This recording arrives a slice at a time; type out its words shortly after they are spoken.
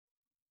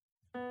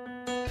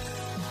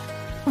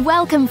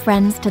Welcome,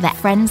 friends, to the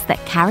Friends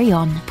That Carry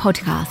On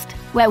podcast,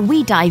 where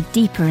we dive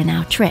deeper in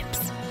our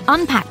trips,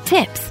 unpack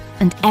tips,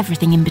 and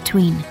everything in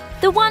between.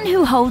 The one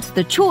who holds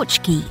the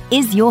tchotchke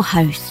is your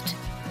host.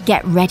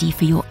 Get ready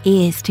for your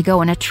ears to go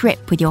on a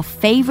trip with your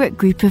favorite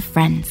group of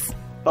friends.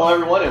 Hello,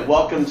 everyone, and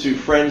welcome to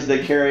Friends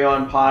That Carry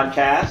On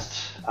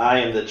podcast. I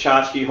am the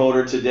tchotchke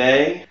holder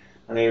today.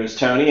 My name is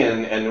Tony,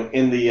 and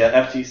in the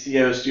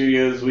FTCO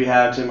studios, we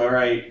have, to my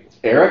right,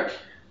 Eric,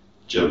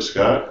 Joe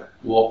Scott,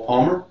 Walt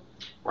Palmer,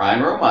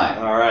 Ryan Romine.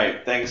 All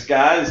right, thanks,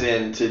 guys.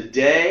 And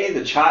today, the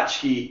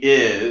tchotchke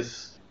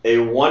is a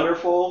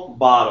wonderful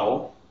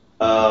bottle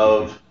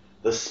of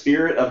the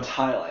Spirit of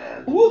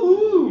Thailand.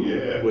 Woohoo!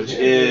 Yeah. Which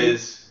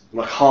is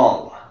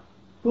Makong.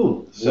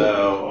 Ooh.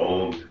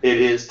 So, it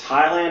is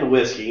Thailand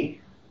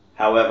whiskey.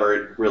 However,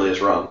 it really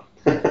is rum.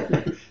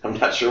 I'm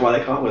not sure why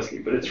they call it whiskey,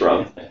 but it's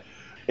rum.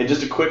 And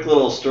just a quick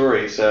little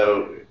story.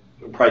 So,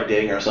 we're probably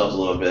dating ourselves a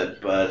little bit,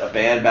 but a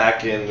band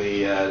back in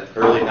the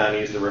early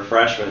 90s, the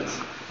Refreshments,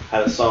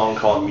 had a song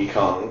called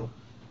Mekong,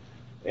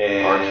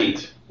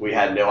 and we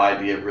had no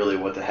idea really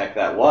what the heck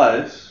that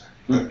was.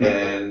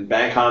 And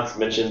Bangkok's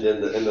mentioned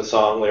in the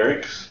song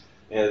lyrics,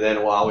 and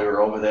then while we were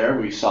over there,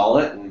 we saw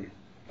it, and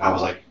I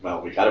was like,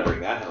 "Well, we got to bring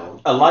that home."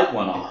 A light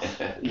went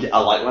off. Yeah,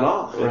 a light went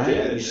off. Right. It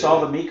did. You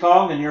saw the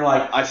Mekong, and you're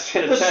like, I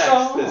sent a the text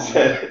song. that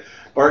said,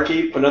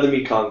 "Barkeep, another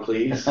Mekong,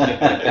 please."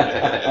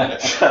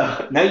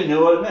 So, now you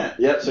know what it meant.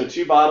 yep. So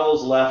 2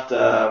 bottles left.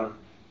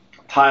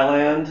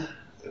 Thailand.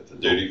 at the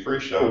duty free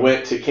shop.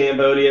 Went to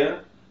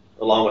Cambodia,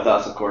 along with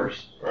us, of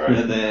course. Right.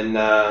 And then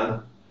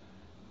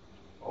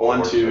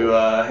on to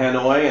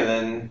Hanoi, and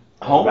then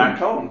Home. back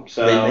home.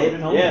 So They made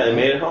it home? Yeah, they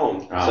made it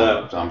home.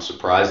 So I'm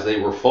surprised they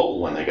were full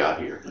when they got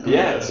here.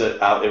 yeah,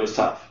 it was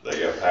tough. They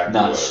got packed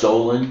Not away.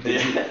 stolen.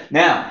 Yeah.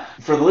 Now,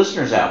 for the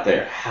listeners out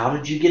there, how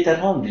did you get that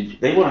home?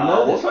 They want to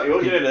know this.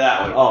 We'll get into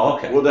that one. Oh,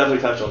 okay. We'll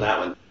definitely touch on that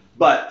one.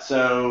 But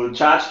so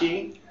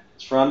tchotchke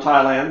is from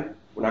Thailand.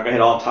 We're not gonna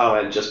hit all of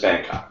Thailand, just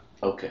Bangkok.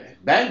 Okay.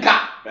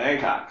 Bangkok.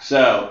 Bangkok.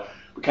 So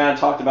we kind of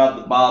talked about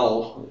the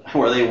bottle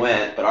where they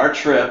went, but our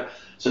trip.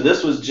 So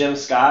this was Jim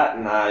Scott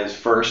and I's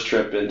first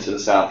trip into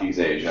Southeast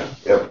Asia.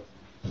 Yep.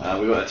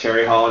 We went with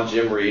Terry Hall and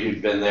Jim Reed,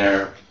 who'd been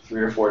there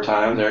 3 or 4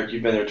 times. Eric,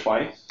 you've been there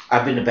twice.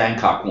 I've been to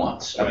Bangkok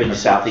once. I've been to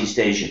Southeast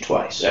Asia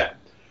twice. Yeah.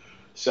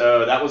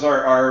 So that was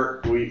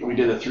we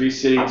did a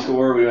 3-city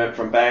tour. We went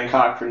from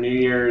Bangkok for New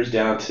Year's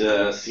down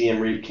to Siem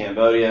Reap,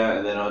 Cambodia,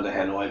 and then on to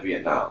Hanoi,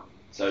 Vietnam.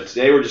 So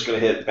today we're just going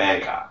to hit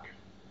Bangkok.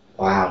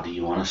 Wow. Do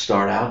you want to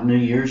start out New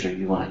Year's, or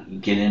you want to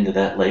get into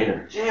that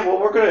later? Yeah, well,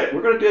 we're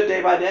gonna do it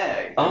day by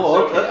day.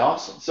 Oh, So, okay.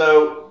 Awesome.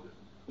 So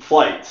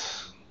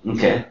flights.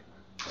 Okay.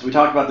 So we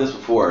talked about this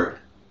before.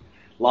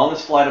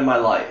 Longest flight of my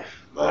life.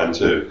 Mine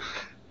too.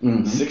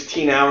 Mm-hmm.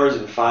 16 hours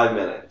and 5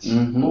 minutes.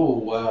 Mm-hmm. Oh,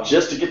 wow.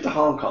 Just to get to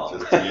Hong Kong.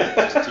 Just to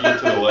get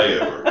to the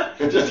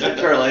layover. Just to get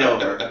to our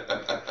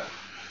layover.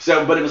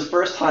 So, but it was the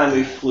first time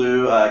we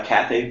flew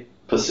Cathay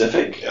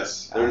Pacific.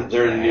 Yes.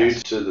 They're new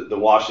to the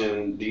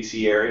Washington,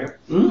 D.C. area.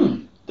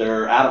 Mm.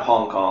 They're out of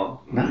Hong Kong.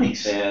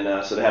 Nice.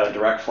 And so they had a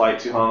direct flight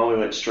to Hong Kong. We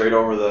went straight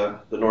over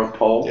the North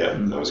Pole. Yeah,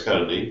 that was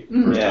kind of neat.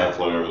 Mm. First Yeah. time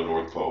flying over the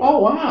North Pole. Oh,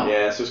 wow.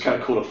 Yeah, so it's kind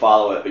of cool to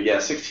follow it. But yeah,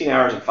 16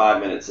 hours and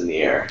 5 minutes in the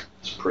air.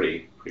 It's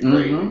pretty great.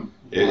 Mm-hmm.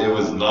 It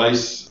was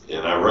nice,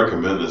 and I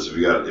recommend this if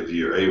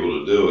you're able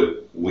to do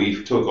it.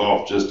 We took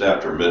off just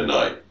after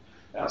midnight.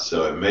 Yeah.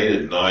 So it made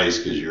it nice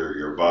because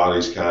your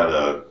body's kind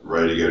of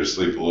ready to go to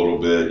sleep a little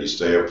bit. You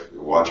stay up,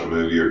 watch a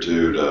movie or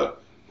two to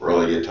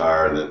really get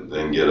tired, and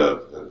then get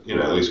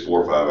at least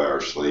 4 or 5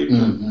 hours sleep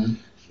Mm-hmm.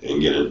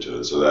 and get into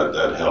it. So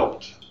that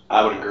helped.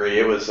 I would agree.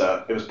 It was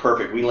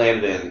perfect. We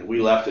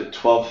left at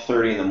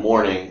 12:30 in the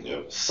morning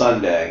Yep.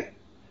 Sunday.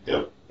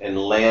 Yep. And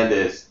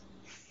landed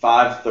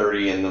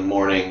 5:30 in the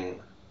morning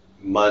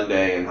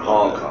Monday in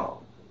Hong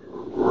Kong.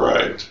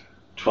 Right.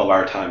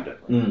 12-hour time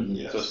difference. Mm-hmm.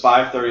 Yes. So it's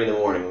 5:30 in the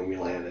morning when we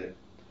landed.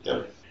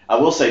 Yep. I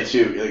will say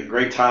too,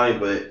 great timing,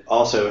 but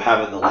also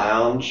having the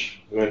lounge.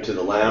 We went to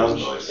the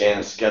lounge That was nice.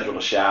 and scheduled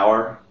a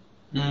shower.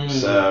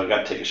 So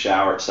got to take a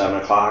shower at 7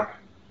 o'clock.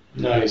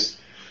 Nice.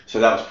 So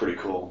that was pretty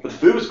cool. But the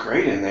food was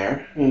great in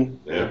there.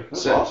 Yeah. It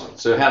was So, awesome.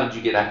 so how did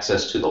you get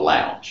access to the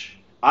lounge?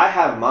 I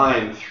have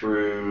mine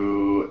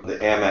through the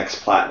Amex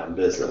Platinum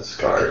Business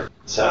card.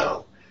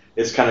 So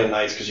it's kind of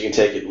nice because you can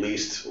take at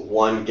least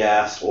 1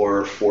 guest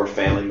or 4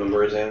 family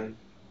members in.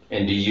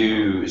 And do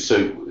you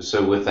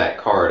so with that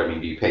card? I mean,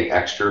 do you pay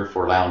extra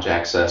for lounge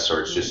access,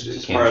 or it's just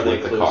it part of comes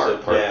the with the card?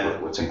 inclusive, yeah.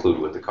 What's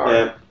included with the card?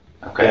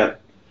 Yeah. Okay. Yeah.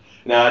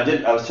 Now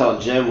I was telling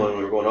Jim when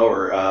we were going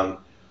over,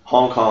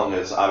 Hong Kong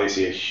is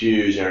obviously a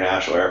huge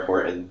international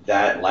airport, and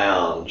that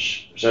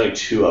lounge, there's only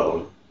 2 of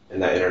them in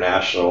that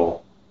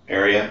international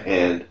area,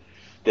 and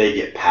they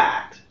get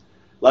packed.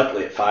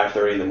 Luckily at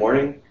 5:30 in the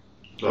morning,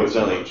 it was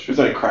only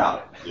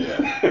crowded.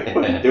 Yeah.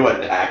 It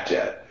wasn't packed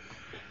yet.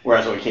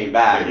 Whereas when we came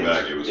back, it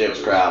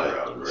was crowded.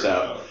 very So,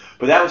 crowded.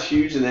 but that was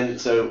huge. And then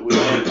so we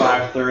went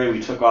at 5:30. We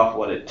took off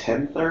at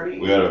 10:30.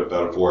 We had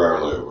about a 4-hour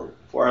layover.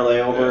 4-hour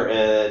layover,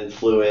 and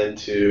flew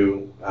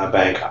into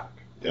Bangkok.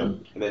 Yep.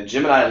 And then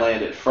Jim and I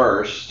landed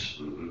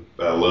first. Mm-hmm.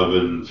 about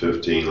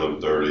 11:15,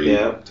 11:30.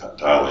 Yeah.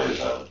 Thailand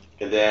time.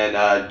 And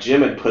then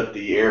Jim had put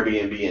the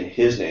Airbnb in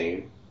his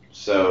name,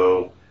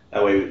 so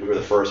that way we were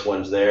the first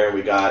ones there.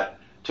 We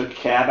took a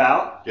cab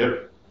out.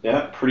 Yep.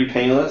 Yeah, pretty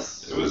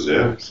painless. It was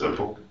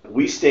simple.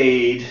 We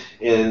stayed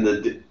in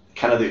the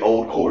kind of the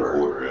old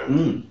quarter.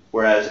 Mm.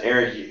 Whereas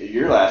Eric,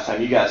 your last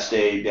time, you guys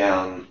stayed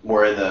down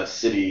more in the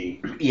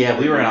city. Yeah,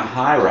 we were in a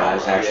high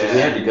rise actually. Yeah. We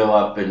had to go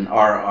up, and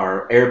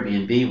our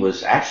Airbnb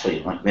was actually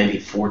like maybe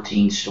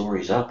 14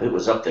 stories up. It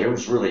was up there. It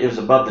was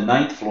above the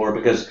 9th floor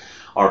because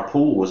our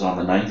pool was on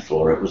the 9th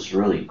floor. It was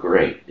really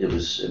great. It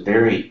was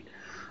very,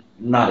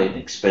 not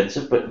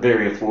inexpensive, but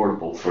very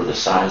affordable for the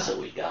size that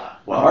we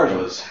got. Well,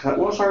 what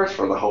was ours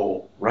for the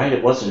whole? Right,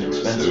 it wasn't It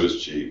expensive.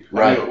 was cheap.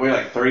 Right. We were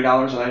like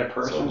 $30 a night a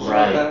person, Something something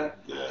like like that.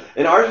 Yeah.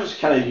 And ours was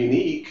kind of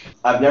unique.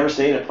 I've never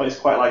stayed in a place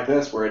quite like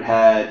this where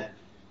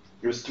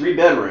it was 3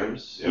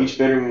 bedrooms. Yep. Each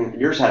bedroom,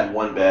 yours had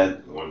 1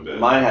 bed. One bed.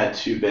 Mine had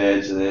 2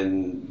 beds, and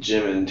then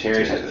Jim and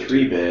Terry's had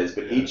 3 beds.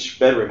 But each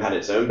bedroom had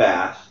its own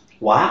bath.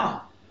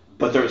 Wow.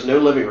 But there was no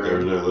living There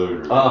was room. no living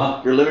room.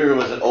 Uh, Your living room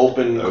was an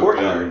open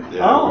courtyard.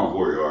 Yeah, Oh. open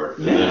courtyard.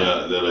 And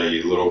Yeah. then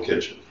a little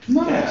kitchen.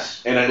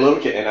 nice. And a little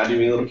kitchen, and I do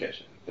mean a little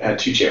kitchen. It had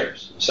 2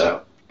 chairs.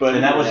 So, but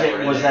And that was never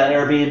it. in Was there. that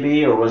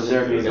Airbnb or was it?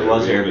 Airbnb. It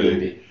was Airbnb.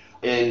 Airbnb.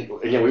 And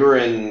again, we were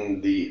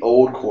in the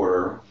old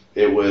quarter.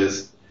 It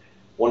was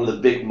one of the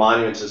big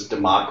monuments is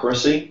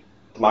Democracy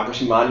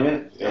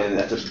Monument, Yeah. and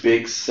that's a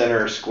big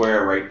center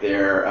square right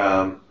there.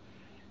 And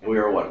we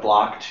were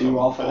block 2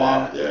 off of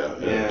that?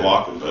 Yeah.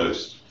 Block and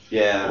post.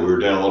 Yeah. We were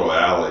down a little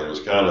alley, and it was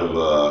kind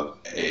of,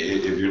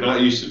 if you're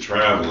not used to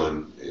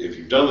traveling, if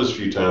you've done this a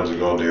few times and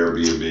gone to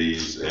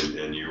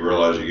Airbnbs and you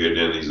realize you get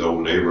in these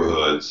old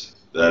neighborhoods,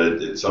 that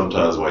it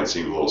sometimes might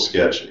seem a little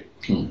sketchy.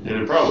 And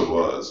it probably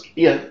was.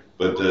 Yeah,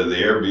 But the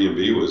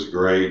Airbnb was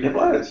great. it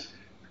was.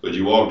 But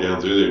you walk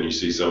down through there and you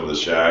see some of the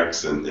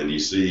shacks, and you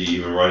see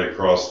even right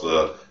across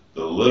the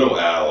little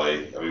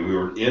alley. I mean, we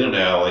were in an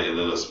alley and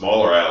then a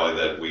smaller alley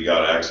that we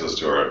got access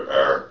to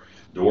our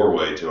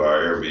doorway to our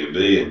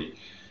Airbnb,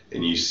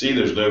 and you see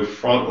there's no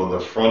front on the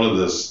front of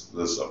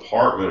this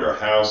apartment or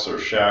house or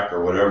shack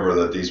or whatever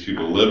that these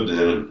people lived in,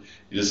 and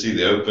you just see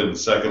the open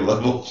second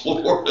level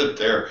floor that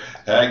they're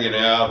hanging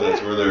out.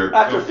 That's where they're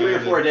After cooking 3 or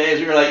 4 days,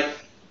 we were like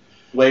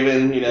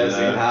waving,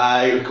 saying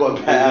hi,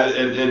 going past.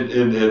 And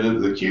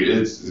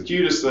it's the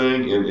cutest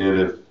thing.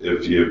 And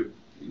if you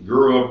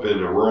grew up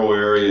in a rural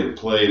area and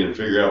played and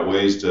figured out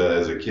ways to,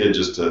 as a kid,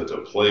 just to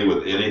play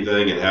with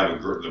anything and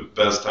have the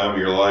best time of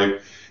your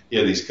life,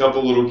 these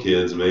couple little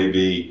kids,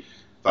 maybe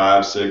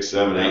 5, 6,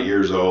 7, 8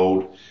 years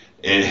old,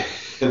 and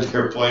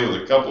they're playing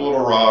with a couple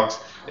little rocks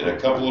and a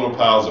couple little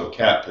piles of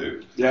cat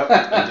poop. Yep.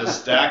 And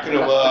just stacking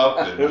them up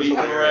and beating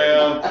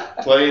around,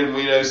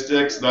 playing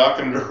sticks,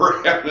 knocking it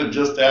around, and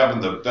just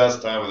having the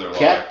best time of their life.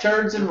 Cat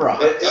turds and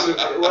rocks.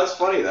 It was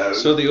funny though.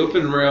 So the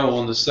open rail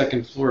on the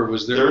second floor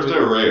was there? There was no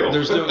rail.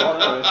 There's no.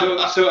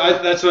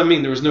 That's what I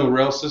mean. There was no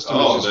rail system.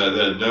 Oh, It was just-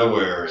 that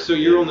nowhere. So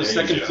you're on the in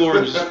second Asia.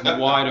 floor, just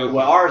wide open.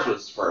 Well, ours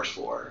was first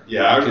floor.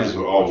 Yeah, ours was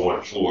all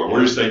one floor.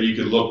 We're just saying you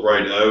could look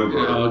right over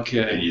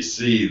Okay. and you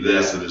see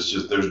this, and it's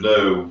just there's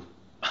no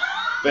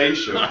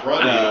fascia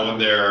fronting on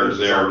their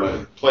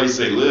place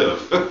they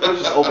live. It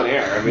was just open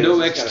air. I mean,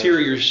 No it's just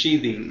exterior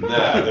sheathing.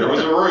 Nah, there was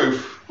a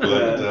roof, but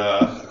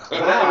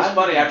It was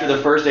funny after the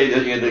first day.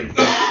 The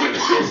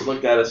kids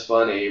looked at us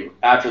funny.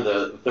 After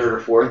the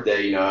 3rd or 4th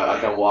day,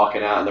 like I'm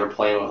walking out and they're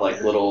playing with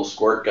like little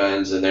squirt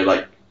guns, and they're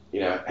like,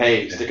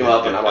 hey, stick them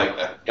up, and I'm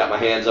like, got my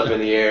hands up in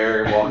the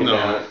air, walking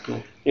down.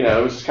 Cool.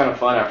 It was just kind of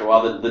fun. After a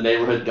while, the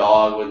neighborhood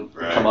dog would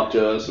Right. come up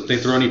to us. They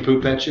throw any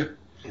poop at you?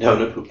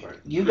 No poop.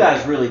 You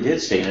guys really did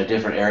stay in a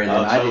different area than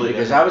Oh, I did totally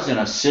because different. I was in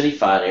a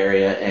city-fied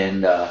area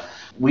and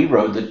we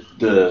rode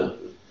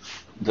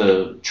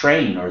the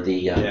train or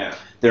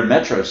their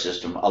metro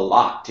system a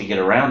lot to get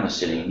around the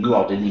city, and you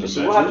all didn't even.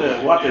 So we'll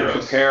have to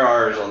compare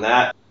ours on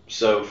that.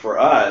 So for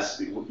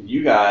us,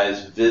 you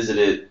guys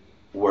visited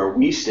where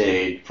we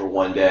stayed for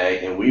one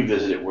day, and we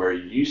visited where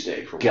you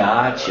stayed for one day.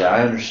 Gotcha,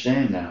 I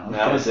understand now. And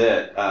that was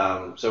it.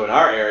 So in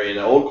our area, in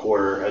the old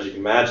quarter, as you can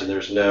imagine,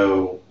 there's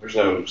no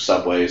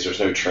subways, there's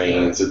no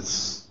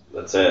trains.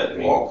 That's it. I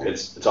mean, Walking.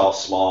 it's all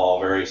small,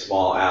 very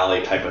small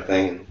alley type of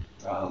thing.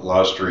 a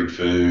lot of street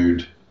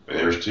food. I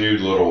mean, there's 2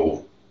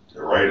 little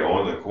right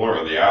on the corner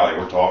of the alley.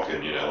 We're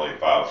talking, like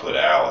 5-foot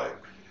alley,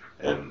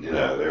 and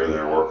they're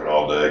there working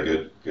all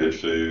day. Good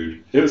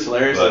food. It was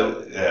hilarious.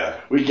 But yeah,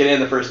 We get in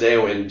the first day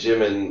when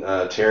Jim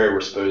and Terry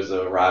were supposed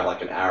to arrive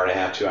like an hour and a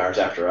half, 2 hours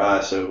after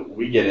us. So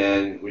we get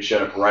in, we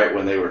showed up right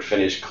when they were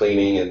finished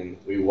cleaning, and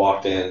we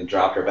walked in,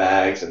 dropped our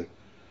bags, and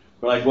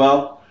we're like,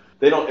 well,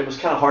 it was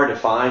kind of hard to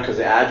find because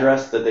the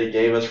address that they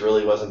gave us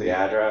really wasn't the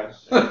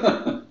address.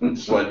 It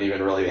just wasn't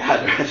even really the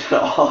address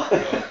at all.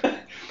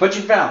 But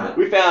you found it.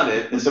 We found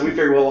it, and so we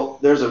figured, well,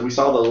 we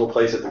saw the little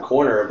place at the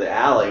corner of the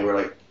alley. We're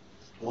like,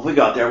 well, if we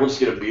got there, we'll just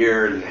get a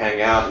beer and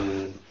hang out,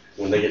 and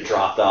when they get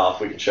dropped off,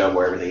 we can show them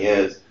where everything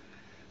is.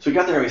 So we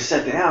got there and we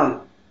sat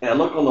down, and I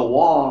look on the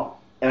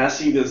wall, and I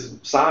see this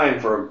sign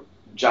for a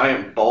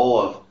giant bowl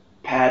of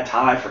pad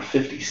thai for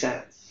 50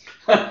 cents.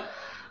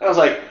 I was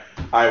like,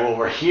 all right, well,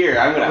 we're here.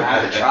 I'm going to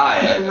have to try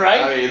it.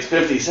 Right. I mean, it's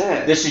 50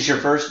 cents. This is your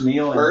first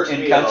meal in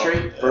meal,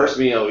 country? First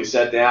meal. We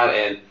sat down,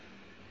 and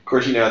of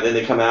course, then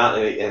they come out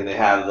and they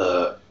have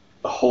the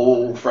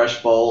whole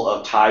fresh bowl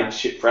of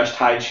fresh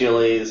Thai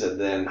chilies, and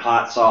then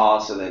hot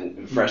sauce, and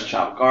then fresh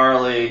chopped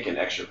garlic and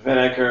extra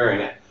vinegar.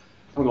 And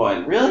I'm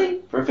going,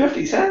 really? For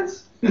 50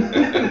 cents?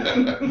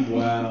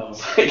 Wow.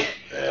 It's like,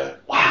 Yeah.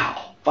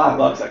 wow,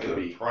 $5 that could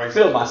be.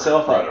 Fill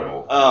myself up.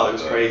 Incredible. Oh, it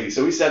was crazy.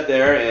 So we sat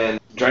there and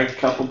drank a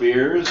couple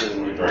beers,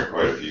 and We drank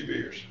quite a few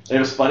beers. it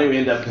was funny. We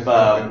ended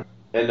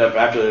up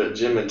after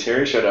Jim and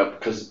Terry showed up,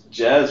 because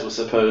Jez was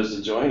supposed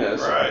to join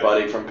us, Right. a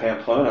buddy from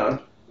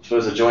Pamplona, was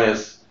supposed to join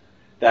us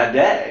that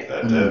day.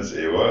 That's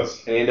it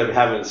was. And he ended up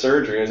having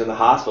surgery. He was in the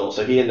hospital,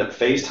 so he ended up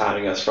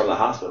FaceTiming us from the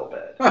hospital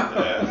bed.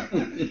 Yeah.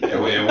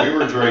 And we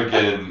were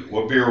drinking.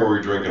 What beer were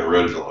we drinking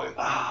originally?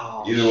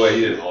 Oh, Either way,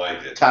 he didn't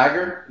like it.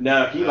 Tiger?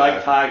 no, he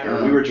liked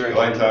Tiger. We were He drinking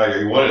liked Tiger.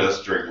 He wanted us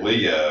to drink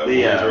Leo. We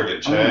were Leo.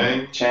 drinking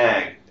Chang,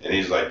 Chang. and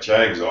he's like,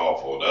 Chang's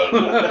awful,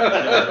 doesn't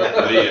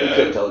He couldn't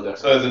Leo. tell the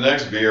difference. So the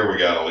next beer we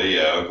got a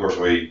Leo. Of course,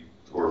 we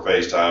were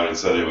FaceTiming and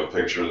sent him a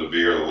picture of the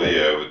beer, the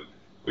Leo, but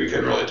we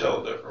couldn't really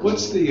tell the difference.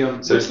 What's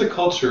the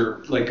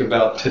culture like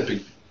about tipping?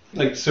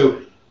 Like,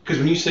 so, because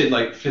when you say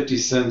like 50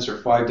 cents or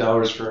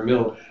 $5 for a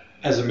meal,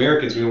 as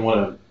Americans, we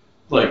want to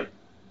like.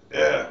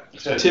 Yeah.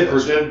 10%.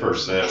 10%.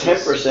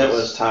 10%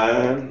 was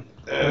time.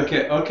 Yeah.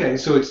 Okay,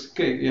 so it's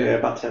okay, Yeah, yeah.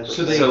 about 10%.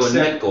 So they So a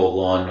accept- nickel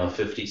on a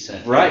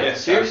 50-cent. Right, Yeah.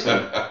 seriously.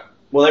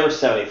 Well, they were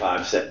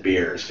 75-cent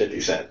beers,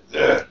 50-cent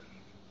Yeah.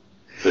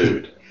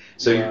 food.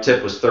 So your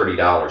tip was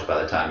 $30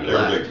 by the time you They were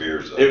left. big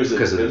beers, though. It was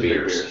Because of the it was big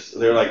beers.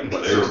 They were like,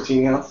 what, They were-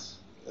 16 ounce?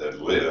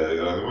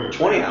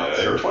 20 ounce.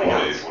 They were 20 20,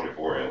 ounce.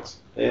 24 ounce.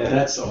 Yeah.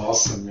 That's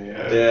awesome,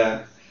 man.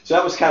 Yeah. So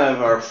that was kind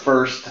of our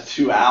first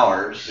 2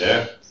 hours.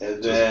 Yeah.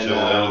 And Just then, chilling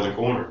out in the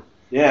corner.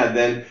 yeah, and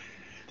then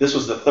this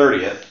was the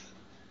 30th.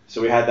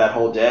 So we had that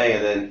whole day.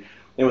 And then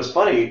it was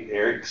funny,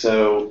 Eric.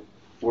 So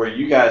where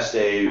you guys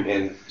stayed,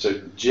 and so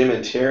Jim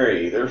and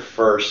Terry, their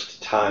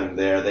first time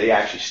there, they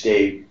actually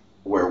stayed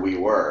where we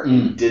were.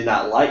 Did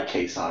not like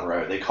Quezon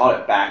Road. They called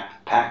it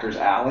Backpackers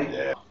Alley.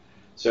 Yeah.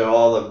 So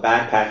all the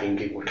backpacking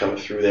people would come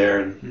through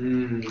there,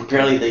 and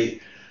apparently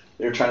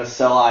they're trying to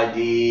sell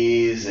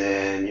IDs,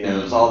 and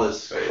there's all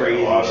this Yeah,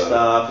 crazy a lot of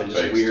stuff and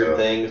just fake weird stuff.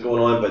 things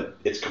going on. But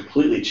it's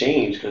completely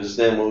changed, because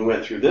then when we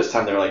went through this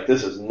time, they're like,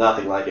 this is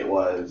nothing like it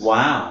was,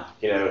 Wow.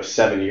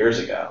 7 years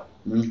ago.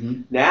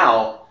 Mm-hmm.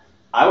 Now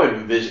I would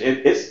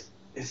envision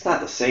it's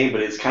not the same,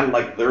 but it's kind of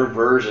like their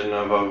version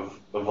of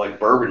like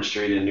Bourbon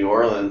Street in New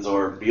Orleans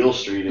or Beale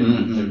Street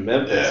in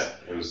Memphis.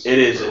 Yeah. It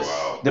is. for a It's-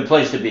 while. The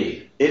place to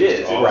be. It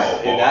is. All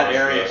Right. In that bars,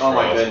 area. Oh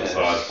my restaurants, goodness.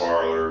 Massage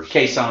parlors.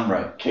 Quezon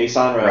Road.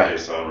 Quezon Road. Right.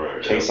 Quezon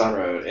Road. yeah. Quezon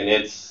Road. And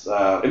it was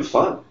fun. It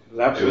was It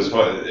absolutely was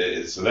fun.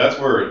 So that's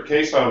where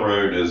Quezon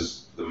Road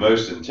is the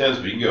most intense,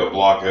 but you can go a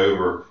block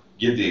over,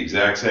 get the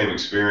exact same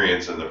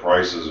experience, and the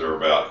prices are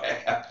about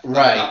half.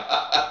 Right.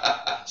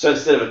 So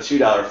instead of a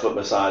 $2 foot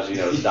massage, it's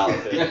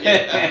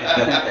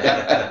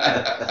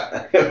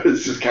 $1.50. It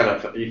was just kind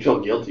of, you feel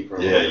guilty for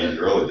a Yeah, little bit.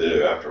 you really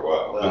do after a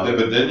while. Well-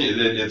 But then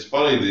it's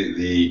funny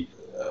the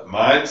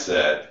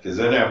mindset, because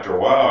then after a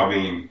while, I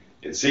mean,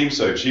 it seems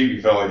so cheap,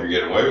 you felt like you're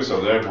getting away with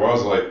something. After a while,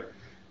 it's like,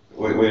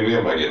 wait a minute,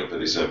 I'm not getting a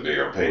 50-cent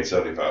beer. I'm paying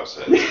 75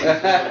 cents.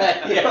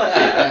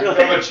 Yeah. You're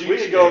like, we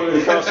could go over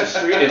across the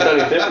street. It's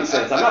only 50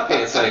 cents. I'm not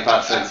paying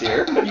 75 cents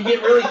here. You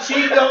get really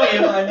cheap, don't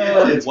you? I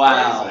know. It's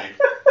Wow. crazy.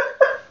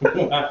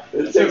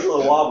 It takes a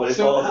little while, but it's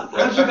So all.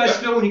 how did you guys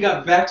feel when you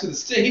got back to the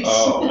States?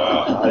 Oh,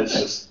 wow.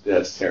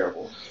 It's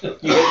terrible. You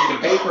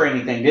didn't pay for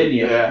anything, didn't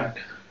you? Yeah.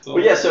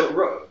 But yeah,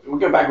 so we'll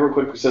go back real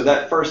quick. So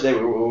that first day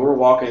we were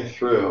walking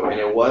through, and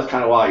it was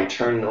kind of wild. You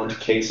turn onto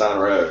Quezon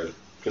Road,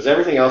 because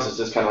everything else is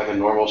just kind of like a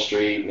normal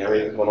street and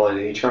everything's going on.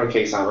 And you turn on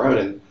Quezon Road,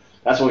 and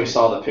that's when we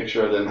saw the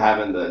picture of them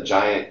having the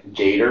giant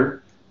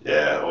gator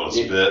Yeah, on a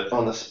spit.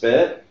 on the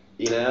spit.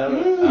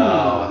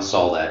 Oh, I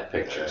saw that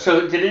picture.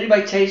 So did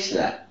anybody taste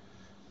that?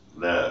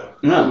 No.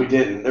 No, we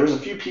didn't. There was a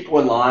few people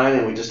in line,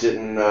 and we just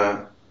didn't.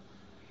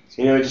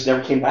 We just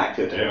never came back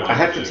to it. Yeah. I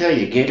have to tell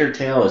you, gator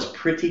tail is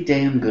pretty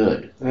damn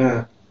good.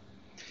 Yeah.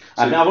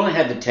 I've only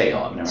had the tail.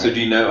 I've never So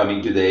do you know? I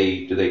mean, do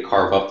they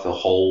carve up the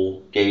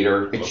whole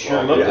gator? It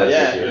sure Look looks like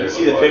Yeah, it. you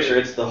see the picture.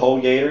 It's the whole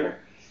gator,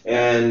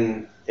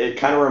 and it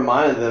kind of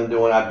reminded them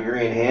doing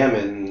Iberian ham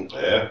in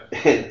Yeah.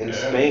 in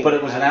Spain. But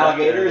it was an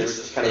alligator? They were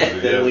just kind of Yeah.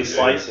 thinly Yeah.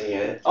 slicing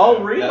it. Oh,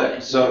 really?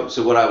 So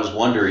what I was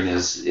wondering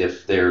is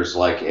if there's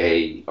like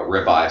a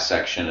ribeye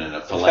section and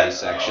a fillet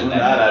section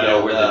that I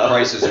don't where know. the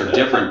prices are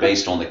different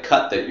based on the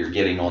cut that you're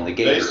getting on the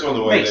gator. Based on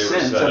the way Makes they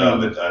were sense, set I up,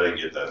 mean- I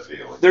didn't get that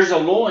feeling. There's a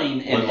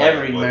loin in Wasn't like a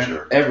every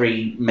butcher.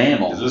 every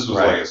mammal. Because this was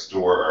Right. like a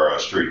store or a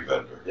street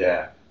vendor.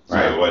 Yeah. So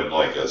Right. it wasn't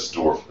like a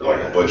store,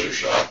 like a butcher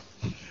shop.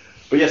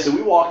 But yeah, so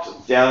we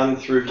walked down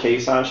through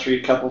Quezon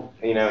Street,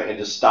 and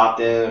just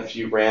stopped in a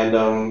few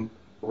random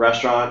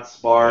restaurants,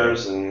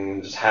 bars,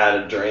 and just had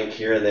a drink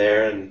here and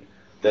there. And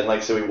then,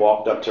 we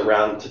walked up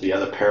around to the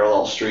other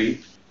parallel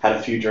street, had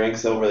a few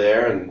drinks over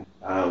there, and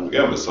We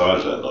got a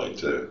massage that night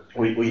too.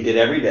 we did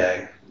every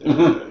day.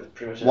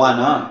 pretty much. Why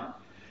not?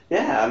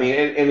 Yeah, I mean,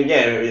 and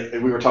again,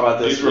 we were talking about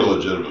this. These were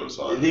legitimate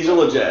massages. These are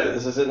legit.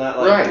 This is not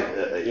like Right.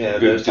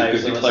 Those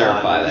types Good of to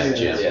clarify massages.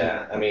 that, Jim.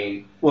 Yeah, I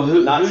mean, Well,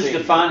 Not who's saying-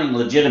 defining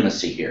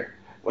legitimacy here?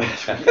 we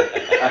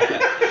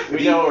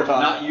know what we're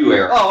talking Not about. you,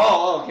 Eric.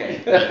 Oh, okay.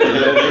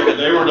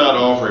 They were not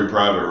offering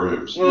private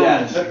rooms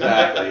Yes,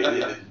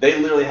 exactly. They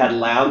literally had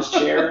lounge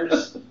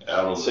chairs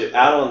out on so the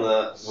out on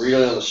the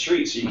really on the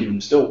street, so you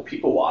can still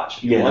people watch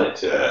if you Yeah. wanted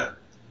to,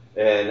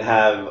 and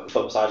have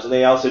foot massage. And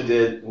they also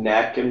did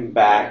neck and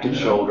back and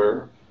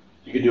shoulder.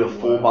 You could do a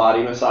full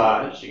body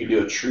massage. You could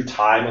do a true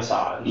Thai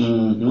massage.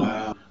 Mm-hmm.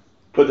 Wow.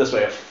 Put it this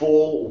way: a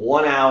full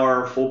 1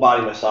 hour full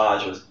body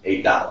massage was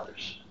 $8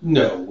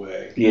 No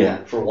way. Yeah.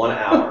 for 1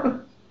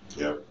 hour.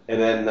 Yep. And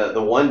then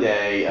the one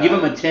day, Give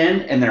them a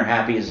 10 and they're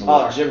happy as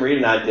large. Jim Reed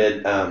and I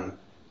did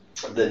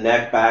the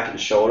neck, back, and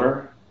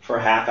shoulder for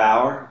a half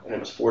hour, and it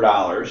was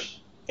 $4.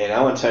 And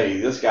I want to tell you,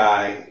 this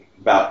guy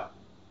about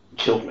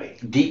killed me.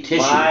 Deep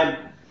tissue.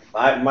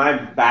 My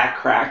back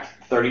cracked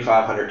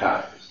 3,500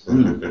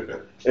 times.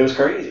 It was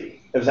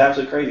crazy. It was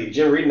absolutely crazy.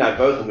 Jim Reed and I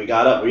both, when we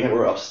got up, we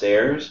were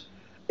upstairs.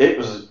 It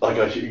was like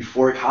a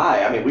euphoric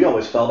high. I mean, we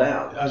almost fell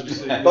down. I was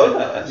just saying, Both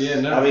of us. Yeah,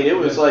 no. I mean, it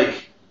was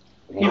like.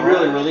 He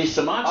really released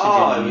some oxygen.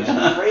 Oh, it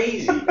was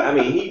crazy. I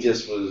mean, he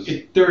just was.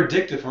 They're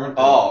addictive, aren't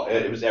they? Oh,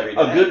 it was every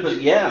day. A good,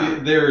 but yeah.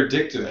 They're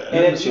addictive. And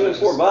at $2 and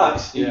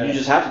 $4, Yeah. you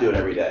just have to do it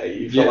every day.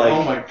 You feel Yeah, like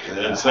oh my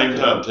And at the same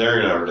time,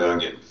 Terry and I were down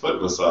getting foot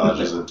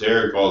massages, and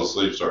Terry falls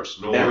asleep, starts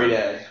snoring every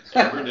day.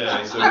 Every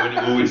day. So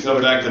when we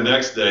come back the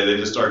next day, they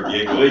just start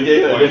giggling. We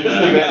did it. Pointing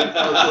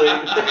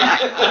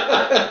at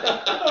him.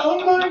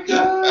 Oh my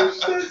gosh,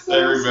 that's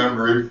They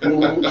remember him.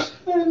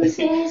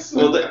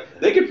 Well,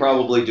 they could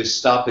probably just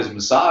stop his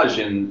massage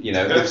and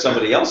give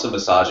somebody else a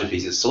massage if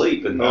he's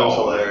asleep and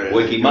hilarious.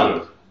 wake him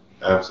up.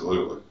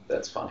 Absolutely.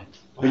 That's funny.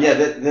 But yeah,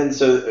 then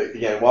so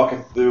again,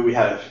 walking through, we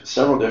had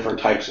several different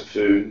types of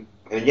food.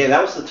 And again,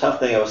 that was the tough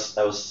thing I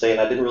was saying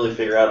I didn't really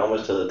figure out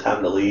almost till the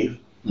time to leave.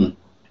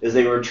 Is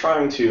they were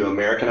trying to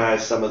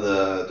Americanize some of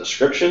the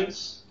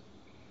descriptions,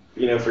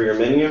 for your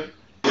menu.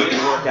 It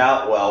didn't work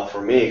out well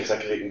for me because I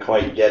couldn't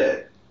quite get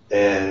it.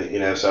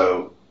 And,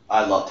 so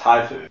I love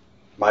Thai food.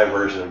 My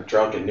version of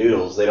drunken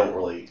noodles,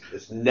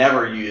 it's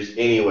never used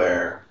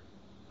anywhere.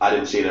 I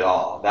didn't see it at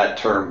all. That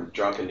term,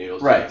 drunken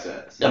noodles, Right. doesn't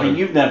exist. I mean,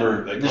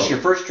 this is your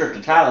first trip to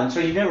Thailand, so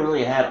you've never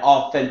really had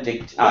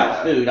authentic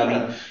Thai food. I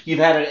mean, you've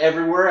had it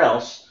everywhere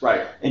else,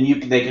 Right. and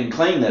they can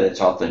claim that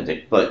it's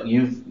authentic, but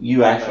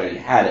you actually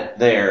had it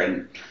there.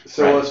 And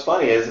So Right. what's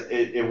funny is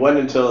it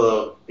wasn't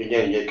until,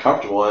 again, you get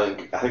comfortable,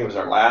 and I think it was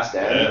our last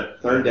day,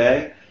 third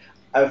day,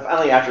 I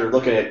finally, after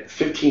looking at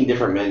 15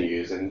 different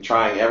menus and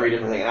trying every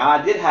different thing, and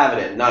I did have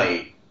it at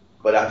night,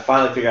 but I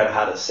finally figured out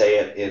how to say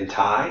it in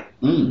Thai.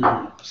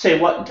 Say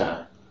what in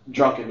Thai?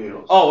 Drunken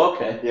noodles. Oh,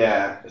 okay,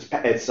 Yeah, it's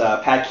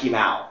pad ki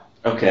mao.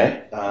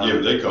 okay. Yeah,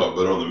 but they call it,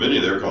 but on the menu,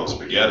 they're called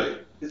spaghetti.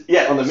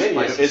 Yeah, on the menu,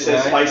 Spicy it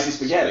says spaghetti. spicy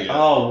spaghetti.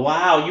 Oh,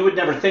 wow, you would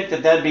never think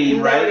that'd be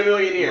Never right. in a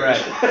million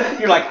years. Right.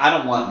 You're like, I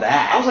don't want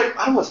that. I was like,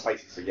 I don't want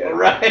spicy spaghetti.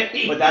 right.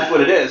 But that's what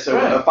it is. So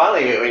Right.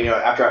 finally,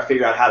 after I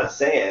figured out how to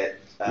say it,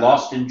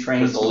 Lost in because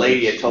translation. the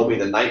lady had told me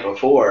the night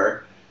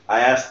before, I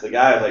asked the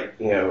guy, I was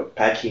like,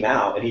 pad ki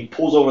mao, and he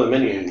pulls over the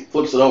menu and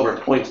flips it over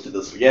and points to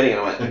the spaghetti,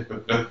 and I went,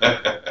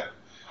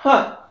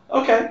 huh,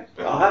 okay,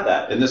 I'll have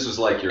that. And this was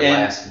like your And-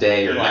 last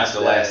day or Last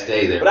the last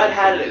day there. But I'd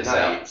had it before at this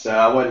out. night, so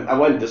I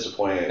wasn't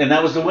disappointed. And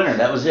that was the winner.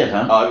 That was it,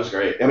 huh? Oh, it was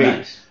great. I mean,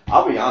 Nice.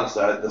 I'll be honest,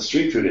 the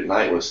street food at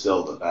night was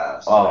still the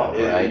best. Oh,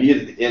 right. You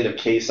get at the end of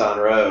Khe Sanh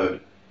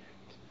Road,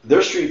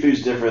 their street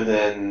food's different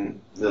than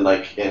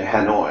like in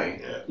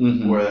Hanoi,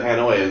 Mhm. where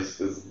Hanoi is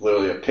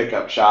literally a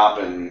pickup shop,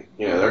 and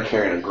they're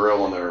carrying a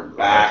grill on their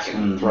back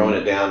and Mhm. throwing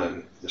it down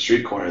in the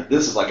street corner.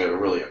 This is like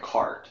really a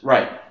cart,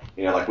 Right.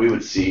 like we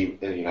would see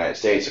in the United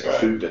States, like a Right.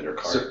 food vendor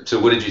cart. So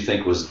what did you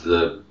think was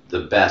the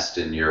best,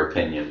 in your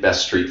opinion,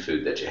 best street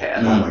food that you had?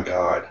 Oh my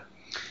God!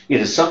 Yeah,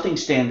 does something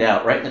stand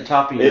out right in the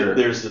top of your...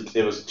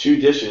 It was two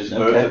dishes,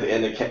 both Okay. at the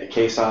end of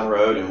Khe Sanh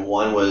Road, and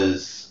one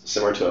was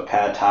similar to a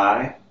pad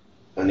thai,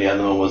 and the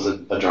other one was a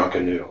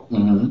drunken noodle.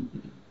 Mhm.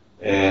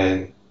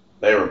 And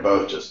they were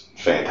both just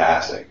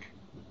fantastic.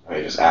 I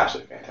mean, just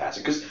absolutely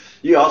fantastic. Because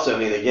you also,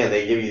 again,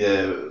 they give you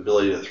the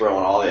ability to throw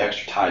in all the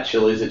extra Thai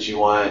chilies that you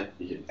want.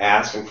 You can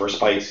ask them for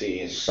spicy,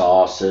 and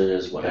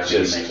Sauces, whatever it's you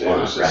just, may it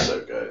want, was just right?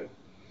 so good.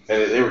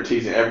 And they were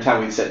teasing every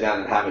time we'd sit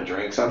down and have a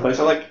drink someplace.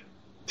 I'm like,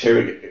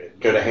 Terry would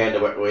go to hand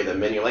away the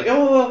menu, like,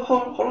 oh,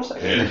 hold on a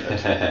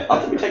second.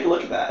 Let me take a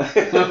look at that.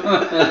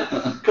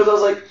 Because I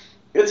was like,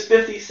 it's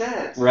 50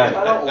 cents. Right. If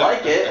I don't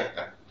like it,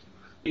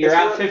 You're It's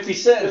out worth- 50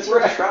 cents. it's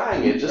worth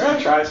trying it just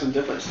to try some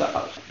different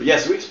stuff. But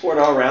yes, we explored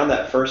all around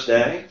that first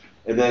day,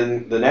 and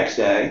then the next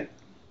day,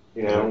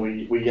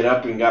 we get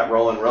up and got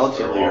rolling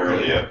relatively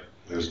early. Yeah,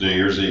 it was New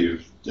Year's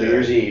Eve. New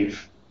Year's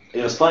Eve.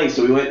 It was funny.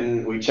 So we went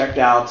and we checked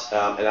out,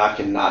 and I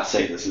cannot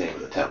say this name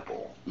of the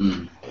temple.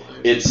 Mm.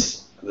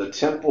 It's the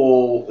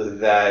temple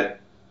that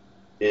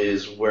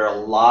is where a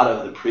lot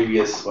of the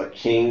previous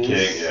kings,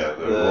 the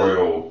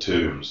royal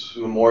tombs.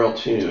 memorial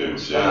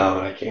tombs. Yeah.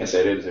 And I can't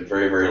say it. It's a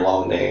very, very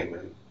long name.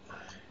 And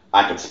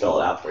I can spell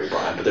it out for you,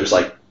 Brian, but there's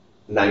like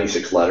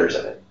 96 letters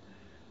in it.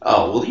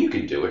 Oh, well, you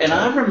can do it. And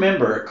I Tim.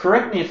 remember,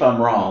 correct me if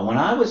I'm wrong, when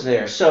I was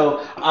there,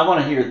 so I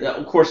want to hear,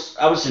 of course,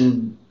 I was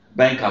in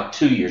Bangkok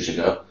 2 years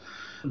ago,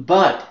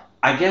 but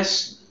I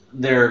guess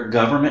their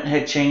government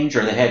had changed,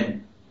 or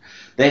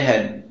they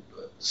had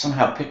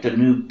somehow picked a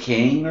new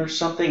king or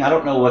something. I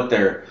don't know what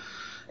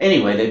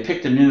anyway, they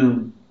picked a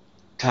new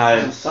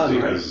Thai. Sun, He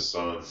right? was his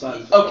son.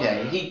 Sun.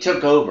 Okay, he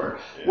took over.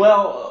 Yeah.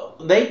 Well,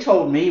 they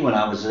told me when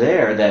I was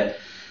there that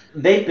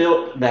they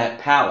built that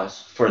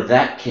palace for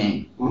that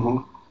king.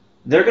 Mm-hmm.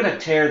 They're going to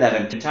tear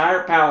that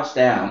entire palace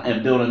down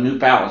and build a new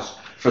palace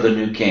for the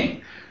new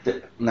king.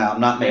 Now,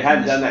 I'm not They making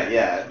hadn't this. done that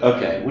yet.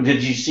 Okay. Well,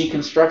 did you see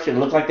construction? It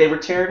looked like they were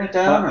tearing it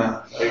down?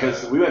 Or?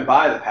 Because we went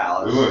by the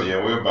palace. We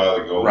went by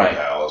the Golden Right.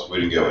 Palace.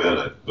 We didn't go in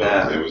it, but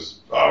Yeah. it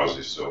was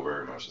obviously still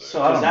very much there.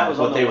 So I don't that know was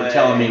what on they the were way.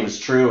 telling me was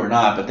true or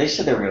not, but they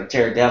said they were going to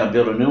tear it down and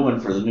build a new one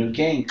for the new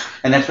king.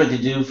 And that's what they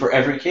do for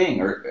every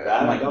king. Or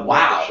That I'm I like, don't know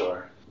wow. for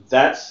sure.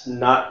 That's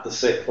not the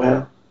same.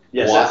 Well,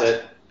 yes, Wat.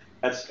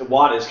 that's it.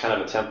 Wat is kind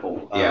of a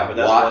temple. Yeah, but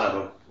that's Wat. one of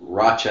them.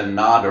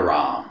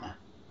 Ratchanadaram.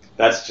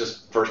 That's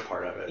just first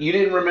part of it. You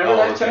didn't remember Oh,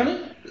 that, okay. Tony?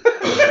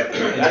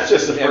 That's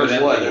just the first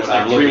Evidently, one. There's what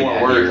like I'm 3 looking more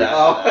at words here.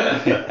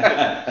 after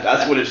that.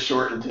 That's what it's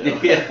shortened to.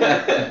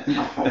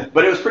 Yeah.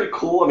 But it was pretty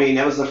cool. I mean,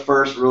 that was the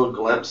first real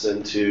glimpse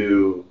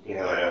into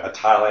Yeah. a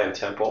Thailand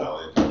temple.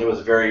 Italian. It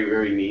was very,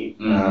 very neat.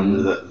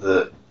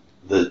 Mhm.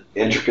 The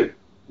intricate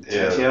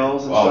Yeah.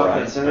 details and Oh, stuff right.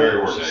 that's in Very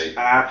it was just ornate.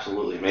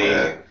 absolutely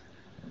amazing.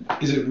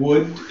 Is it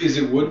wood? Is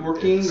it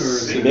woodworking or It's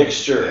is a it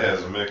mixture. Yeah,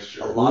 it's a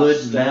mixture. A lot Wood,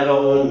 of stone,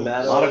 metal,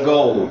 a lot of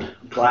gold.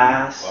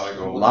 glass. A lot of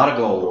gold. A lot of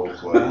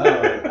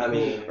gold. I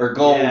mean, Or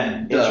gold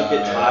yeah,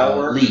 intricate tile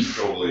work. leaf.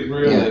 Gold leaf.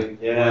 really?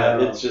 Yeah,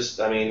 Wow. it's just.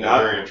 I mean, Yeah,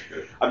 very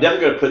intricate. I'm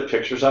definitely going to put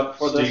pictures up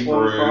for this Steep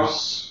one.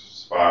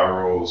 roofs,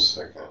 spirals,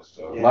 that kind of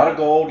stuff. A lot of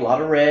gold, a lot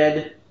of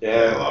red.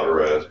 Yeah, a lot of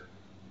red.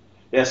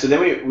 Yeah, so then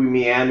we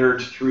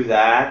meandered through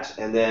that,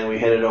 and then we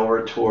headed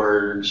over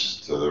towards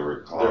So the the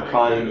reclining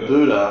reclining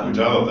Buddha. Which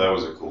I thought that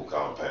was a cool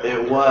compound.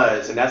 It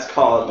was, and that's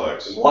called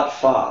Complex. Wat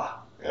Pha.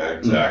 Yeah,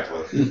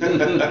 exactly. That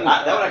one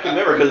I can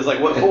remember because it's like,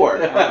 what for?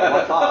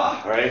 Wat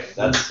Pha, right?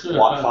 That's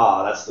Wat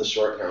Pha. That's the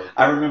short term.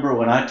 I remember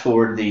when I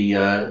toured the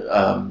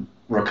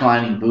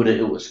reclining Buddha,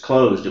 it was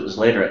closed. It was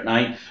later at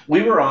night.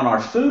 We were on our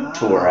food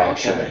tour, Oh,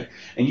 actually. okay.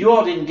 And you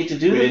all didn't get to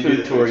do We the didn't do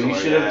food the tour. food You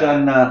tour, should have yeah.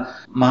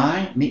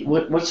 done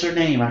what's her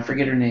name? I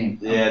forget her name.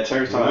 Yeah,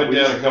 Terry's We talking went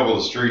down a couple of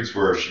the streets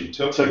where she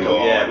took Took you them,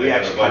 all. yeah, we They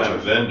had actually a bunch kind of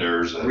of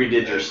vendors. And,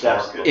 redid your and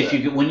steps. market. If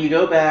you when you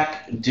go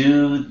back,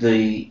 do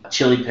the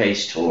chili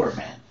paste tour,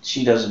 man.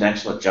 She does an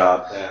excellent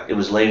job. Yeah. It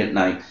was late at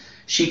night.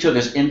 She took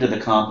us into the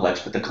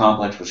complex, but the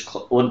complex was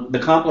the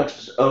complex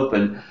was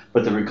open,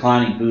 but the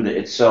reclining Buddha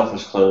itself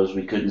was closed.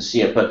 We couldn't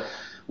see it, but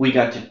we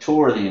got to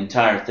tour the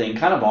entire thing,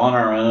 kind of on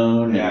our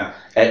own, Yeah.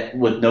 and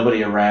with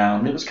nobody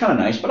around. It was kind of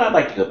nice, but I'd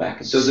like to go back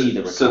and So, see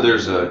the so reclining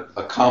there's Buddha.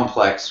 a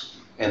complex,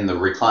 and the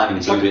reclining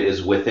It's like- Buddha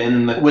is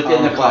within the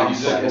Within the You complex.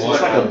 said It's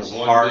one, like a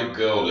one park. big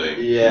building.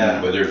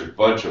 Yeah. But there's a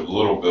bunch of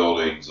little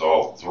buildings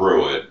all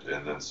through it,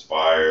 and then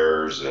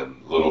spires and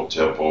little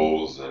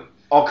temples and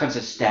all kinds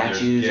of there's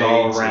statues gates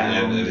all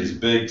around. and these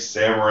big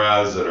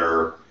samurais that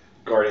are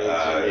Guardians.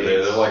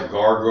 they're like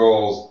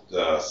gargoyles,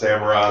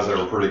 samurais that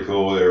were pretty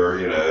cool. They were,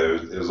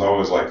 it was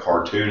always like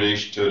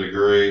cartoonish to a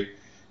degree.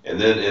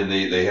 And then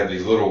they have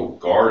these little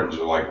gardens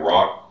with like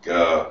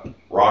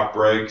rock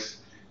breaks,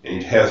 and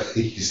you'd have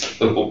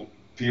these little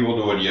people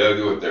doing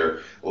yoga with their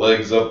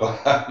legs up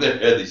behind their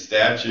head, these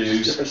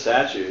statues. different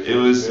statues. It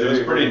was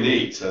Very, pretty very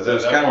neat. So So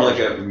it's that kind of part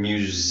like was- a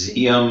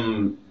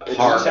museum It's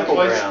park. a temple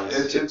place- grounds.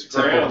 It's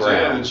Temple grounds,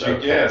 grounds, yeah, that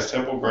okay. yeah, it's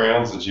temple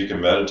grounds that you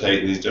can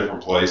meditate in these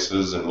different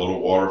places and little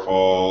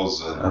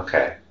waterfalls, and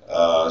Okay.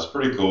 it's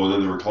pretty cool. And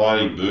then the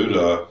reclining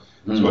Buddha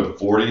is Mm. what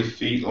 40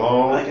 feet I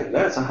long, think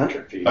it's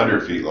 100 feet.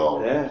 100 feet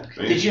long. Yeah. I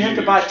mean, Did it's you have to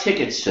huge. buy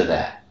tickets to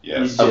that?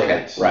 Yes. You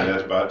Okay, did. right. You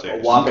have to buy A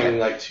tickets. whopping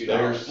like $2.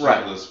 There's Right.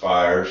 some of the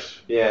spires.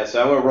 Yeah,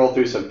 so I'm going to roll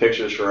through some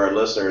pictures for our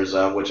listeners,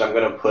 which I'm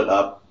going to put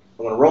up.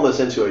 I'm going to roll this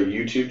into a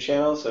YouTube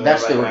channel. So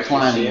That's the everybody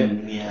can actually see it.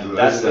 reclining. Yeah.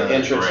 That's the That's the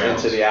entrance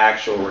grounds. into the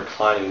actual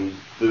reclining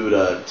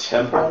Buddha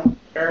temple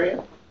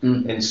area.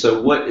 And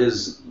so, what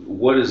is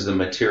the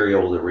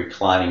material the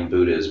reclining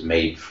Buddha is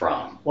made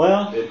from?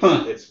 Well,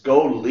 It's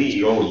gold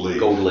leaf. Gold leaf.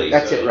 Gold leaf.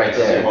 That's it right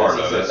there. Part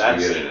That's of it. it. That's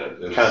That's the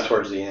beginning. kind of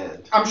towards the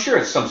end. I'm sure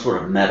it's some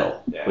sort of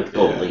metal Yeah. with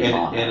gold Yeah. leaf And-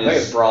 on I and it. think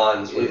is- it's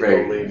bronze with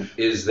Very- gold leaf.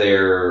 Is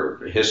there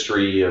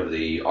history of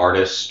the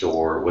artist,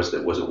 or was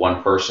it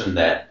one person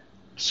that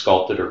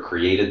sculpted or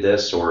created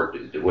this, or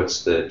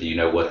do you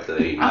know what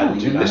the I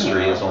do not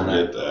history know. is on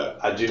Forget that? that.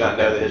 I do not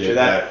know the history of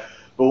Forget that.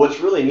 But what's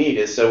really neat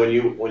is so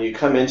when you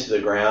come into the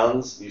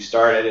grounds, you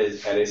start at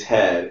his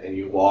head and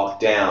you walk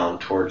down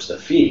towards the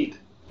feet,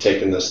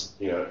 taking this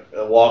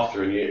a walk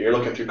through, and you're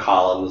looking through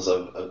columns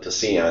to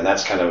see him, and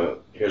that's kind of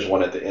here's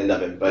one at the end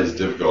of it. But It's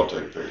difficult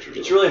to take pictures.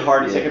 it's of. really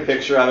hard to take a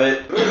picture of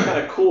it. What's kind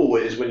of cool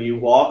is when you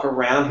walk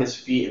around his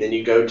feet and then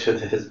you go to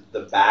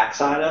the back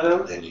side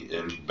of him.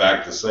 And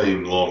back the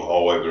same long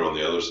hallway, but on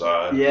the other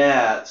side.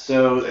 Yeah,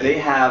 so they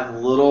have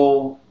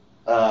little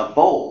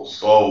bowls.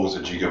 Bowls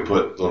that you can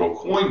put little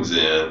coins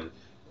in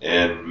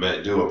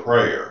and do a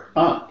prayer.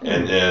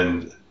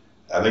 And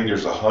I think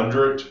there's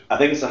 100. I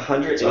think it's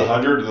 100. It's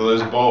 100 of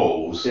those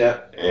bowls. Yeah.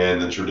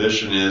 And the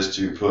tradition is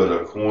to put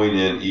a coin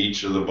in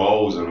each of the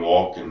bowls and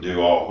walk and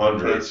do all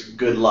 100. It's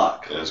good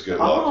luck. And it's good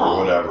luck or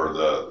whatever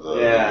the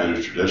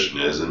Buddhist tradition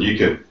is, and you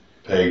can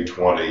pay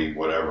 20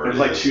 whatever it was it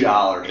like is. $2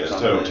 or It's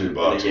something. total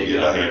 $2 and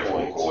get a handful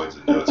of coins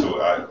and do it. So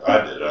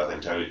I did. I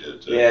think Tony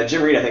did too. Yeah,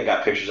 Jim Reed I think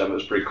got pictures of it. It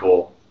was pretty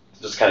cool.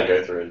 Just kind of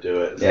go through and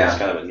do it. So it's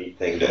kind of a neat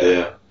thing to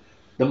do.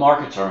 The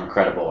markets are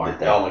incredible, aren't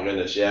they? Oh my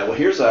goodness, yeah. Well,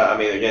 here's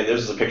again,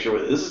 this is a picture.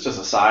 This is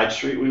just a side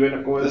street we went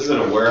up going. This is in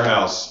a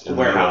warehouse in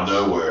the middle of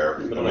nowhere.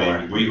 Middle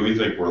I of mean, we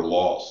think we're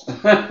lost.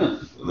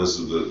 And this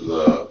is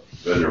the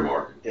vendor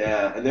market.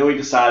 Yeah, and then we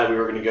decided we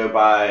were going to go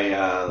by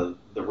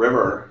the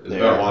river. It's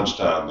about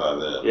lunchtime by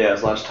then. Yeah,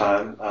 it's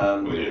lunchtime.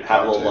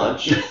 Have a little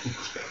lunch.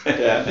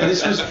 Yeah. And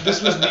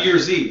this was New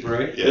Year's Eve,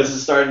 right? Yeah. This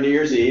is starting New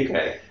Year's Eve.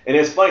 Okay. And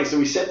it's funny. So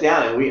we sat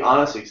down and we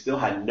honestly still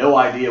had no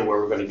idea where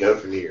we were going to go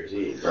for New Year's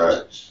Eve.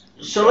 Right.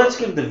 So let's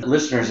give the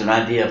listeners an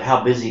idea of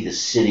how busy the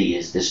city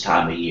is this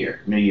time of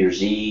year. New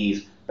Year's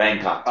Eve,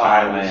 Bangkok,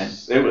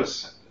 Thailand. It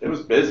was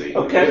busy.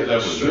 Okay. It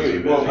was extremely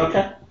busy.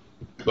 Okay.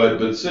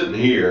 But sitting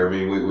here, I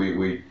mean,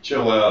 we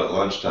chill out at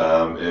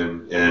lunchtime,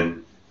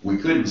 and we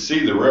couldn't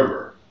see the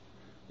river,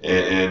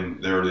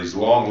 and there were these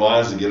long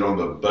lines to get on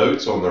the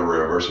boats on the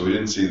river, so we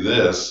didn't see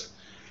this.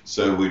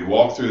 So we'd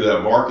walk through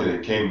that market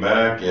and came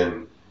back,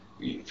 and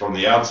from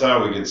the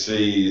outside we could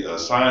see a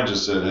sign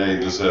just said, "Hey,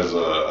 this has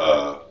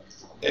a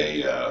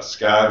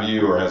sky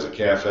view or has a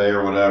cafe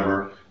or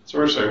whatever." So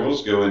we're saying, well,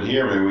 let's go in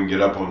here. Maybe we can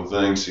get up on the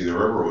thing, see the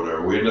river or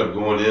whatever. We ended up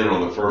going in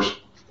on the first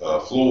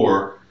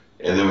floor,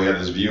 and then we had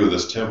this view of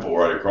this temple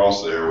right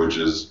across there, which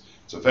is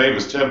it's a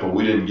famous temple.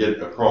 We didn't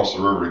get across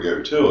the river to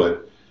go to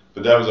it,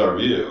 but that was our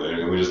view,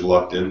 and we just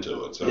lucked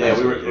into it. So yeah,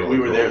 we were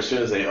cool. there as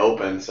soon as they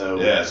opened. So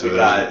yeah, we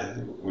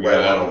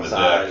got out on the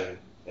deck,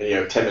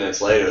 and 10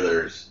 minutes later,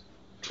 there's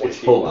 20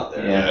 people out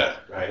there. Yeah.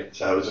 Right.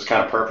 So it was just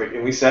kind of perfect,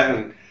 and we sat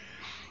and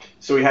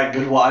so we had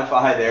good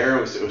Wi-Fi there.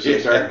 It was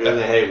starting good.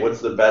 And hey,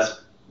 what's the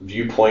best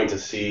viewpoint to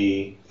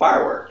see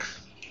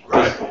fireworks?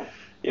 Right.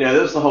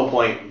 This was the whole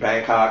point.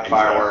 Bangkok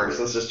fireworks.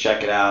 Exactly. Let's just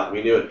check it out.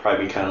 We knew it'd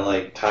probably be kind of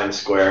like Times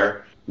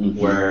Square,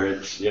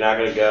 where you're not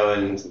going to go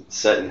and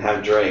sit and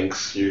have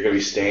drinks. You're going to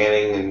be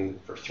standing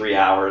for 3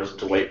 hours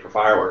to wait for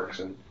fireworks,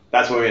 and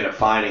that's where we ended up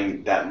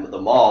finding that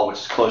the mall, which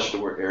is closer to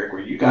where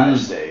you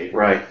guys stayed,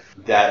 right?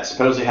 That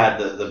supposedly had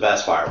the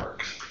best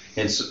fireworks.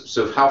 And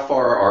so how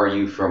far are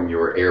you from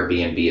your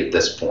Airbnb at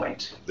this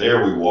point?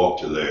 There we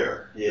walked to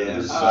there. Yeah.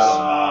 This is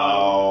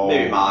about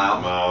maybe a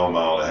mile.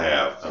 Mile and a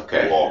half.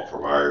 Okay. Walk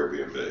from our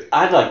Airbnb.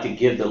 I'd like to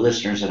give the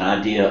listeners an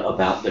idea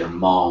about their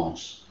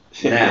malls.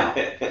 Now,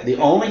 the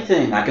only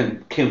thing I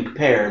can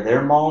compare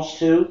their malls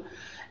to,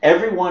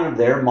 every one of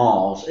their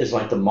malls is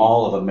like the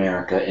Mall of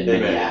America in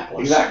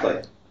Minneapolis.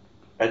 Exactly.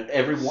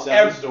 Every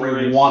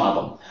stories. one of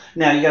them.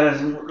 Now you gotta,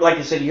 like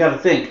I said, you gotta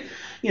think.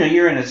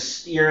 You're in a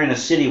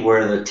city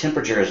where the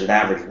temperature is an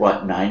average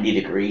 90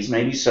 degrees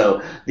maybe.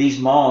 So these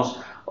malls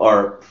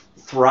are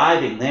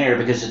thriving there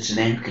because it's an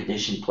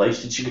air-conditioned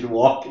place that you can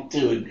walk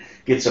into and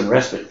get some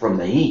respite from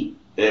the heat.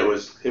 It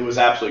was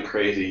absolutely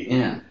crazy.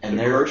 Yeah, and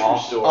The they're grocery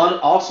store.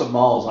 awesome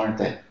malls, aren't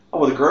they? Oh,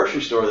 well, the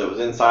grocery store that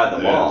was inside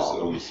the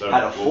mall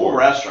had a full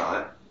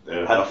restaurant,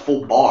 had a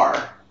full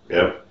bar.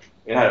 Yep.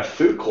 It had a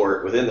food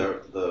court within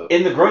the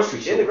In the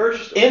grocery store. in the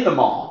grocery store. In the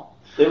mall.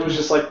 It was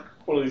just like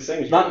one of these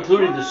things. Not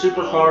including the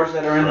supercars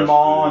that are in the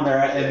mall and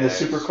the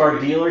supercar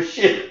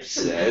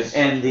dealerships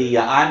and the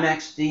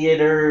IMAX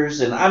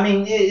theaters, and I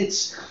mean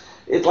it's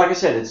like I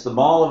said, it's the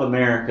Mall of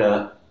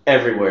America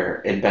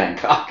everywhere in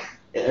Bangkok.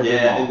 Every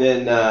mall. And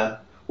then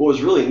what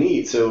was really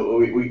neat. So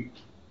we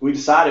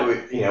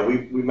decided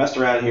we messed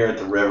around here at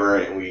the river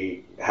and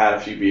we had a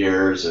few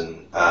beers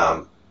and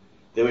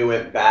then we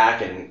went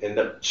back and ended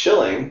up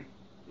chilling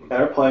at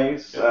our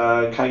place,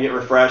 kind of get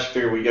refreshed.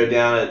 Figured we go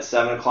down at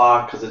 7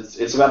 o'clock because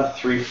it's about a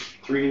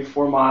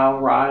 3-4 mile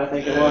ride, I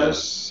think it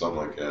was, something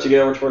like that. to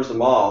get over towards the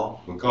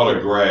mall. We call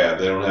it Grab.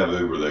 They don't have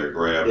Uber there.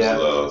 Grab's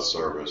the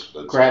service.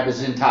 But Grab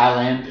is in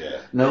Thailand. Yeah.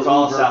 No It's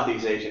all Uber.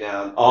 Southeast Asia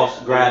now. All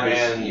Grab is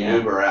and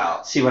Uber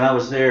out. See, when I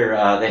was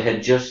there, they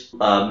had just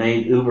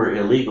made Uber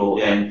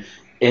illegal and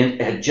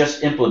had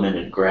just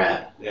implemented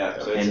Grab, Yeah.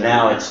 So and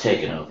now it's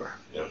taken over.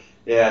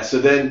 Yeah. So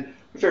then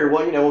we figured,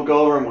 well, we'll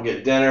go over and we'll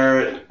get dinner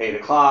at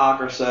 8 o'clock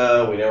or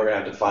so. We know we're going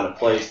to have to find a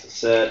place to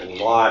sit and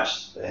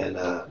watch. And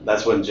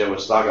that's when Jim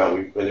was talking about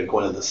we ended up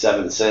going to the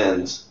Seven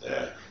Sins.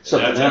 Yeah. So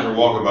that's after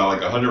walking by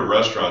like 100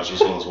 restaurants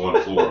just on this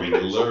one floor. I mean,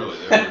 literally,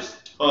 there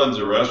was tons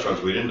of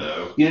restaurants we didn't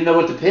know. You didn't know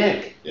what to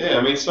pick. Yeah,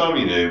 I mean, some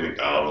you knew,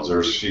 McDonald's.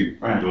 There's a few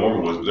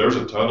normal ones, but there's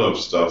a ton of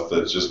stuff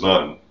that's just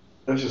not.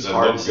 It was just that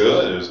hard looked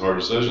good. It was a hard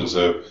decision.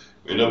 So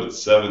we ended up at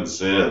Seven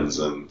Sins,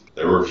 and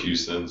there were a few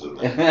sins in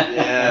there.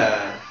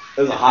 Yeah.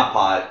 It was a hot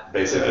pot,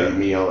 basically,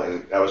 meal,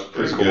 and that was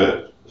pretty cool. Good.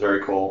 It was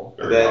very cool.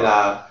 Very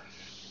then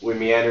we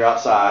meander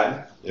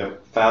outside.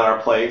 Yep. Found our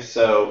place.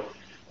 So,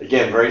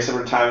 again, very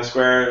similar to Times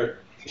Square.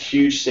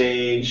 Huge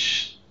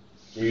stage,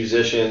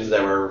 musicians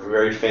that were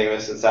very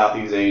famous in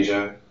Southeast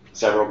Asia,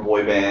 several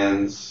boy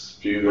bands,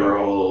 few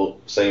girl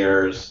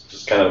singers,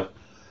 just kind of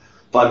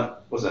fun.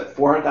 Was it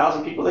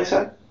 400,000 people they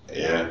said?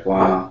 Yeah.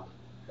 Wow.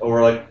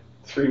 Over like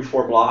 3 or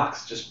 4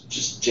 blocks,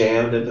 just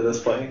jammed into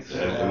this place.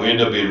 And we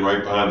ended up being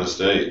right behind the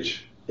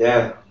stage.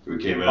 Yeah. We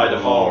came By out of the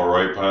default. mall,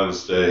 right behind the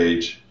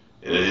stage.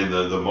 And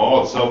the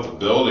mall itself, the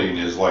building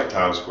is like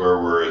Times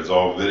Square, where it's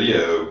all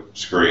video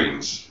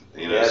screens.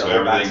 You know, Yeah, so the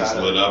whole everything's backside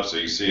of lit up, so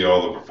you see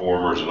all the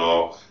performers and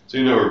all. So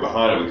you know we're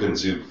behind it. We couldn't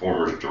see the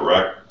performers'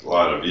 direct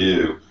line of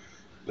view.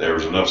 There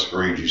was enough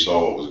screens, you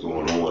saw what was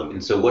going on.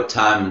 And so what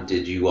time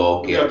did you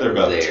all We get got there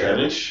about there?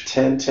 10-ish.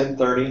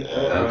 10:30.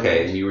 Yeah.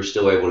 Okay, and you were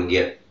still able to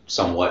get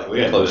somewhat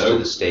We had close to the There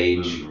was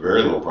stage.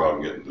 very little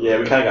problem getting. Yeah,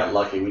 we kind of got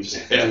lucky. We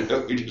just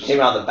Yeah, we just came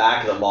out the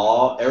back of the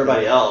mall.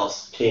 Everybody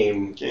else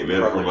came came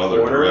in from the other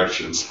corner.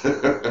 directions.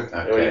 And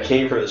when you Okay.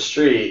 came from the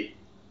street,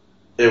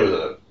 it was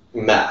a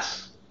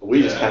mess.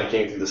 We just Yeah. kind of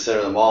came through the center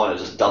of the mall and it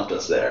just dumped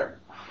us there.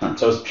 So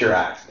it was pure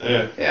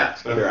accident. Yeah,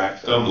 Yeah, Pure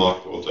accident. dumb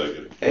luck. We'll take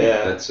it.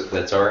 Yeah.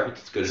 that's all right.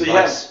 It's good So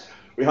advice.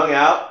 we hung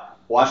out,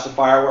 watched the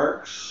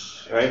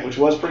fireworks, right, which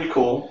was pretty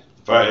cool.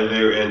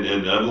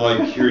 And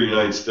unlike here in the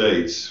United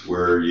States,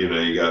 where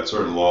you got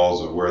certain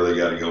laws of where they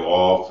got to go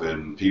off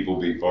and people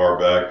be far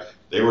back,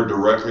 they were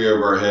directly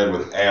over our head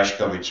with ash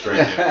coming straight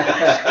in.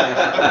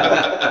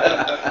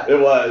 It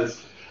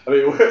was. I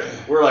mean,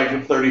 we're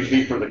like 30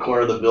 feet from the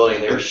corner of the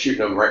building. They were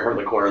shooting them right from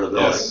the corner of the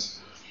building. Yes.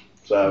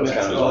 So it was That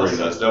kind was of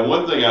pretty awesome. nice. Now,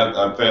 one thing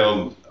I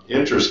found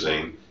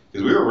interesting,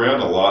 because we were around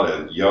a lot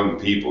of young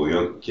people,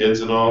 young kids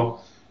and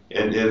all,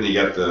 and you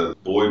got the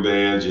boy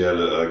bands, you had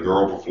a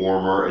girl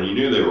performer, and you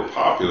knew they were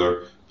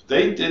popular, but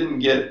they didn't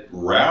get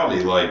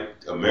rowdy like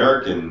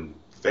American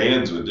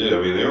fans would do.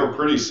 I mean, they were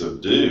pretty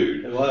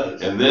subdued. It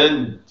was. And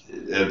then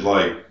at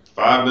like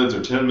 5 minutes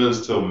or 10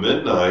 minutes till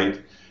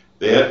midnight,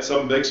 they had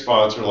some big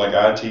sponsor, like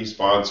IT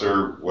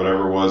sponsor,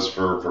 whatever it was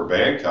for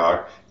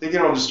Bangkok. They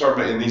get on to start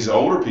making, and these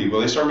older people,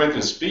 they start making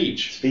a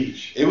speech.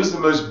 Speech. It was the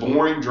most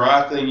boring,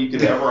 dry thing you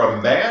could ever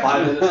imagine.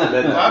 5 minutes to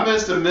midnight. 5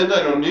 minutes to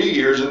midnight on New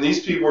Year's, and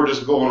these people were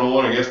just going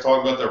on, I guess,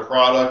 talking about their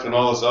product and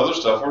all this other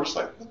stuff. We're just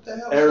like, what the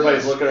hell? is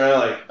Everybody's this? looking around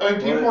like, I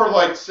mean, people what? were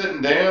like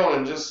sitting down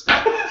and just.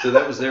 So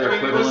that was their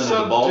I mean, it was equivalent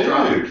of the ball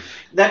drop. subdued.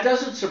 That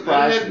doesn't Then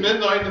surprise at me.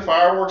 midnight, the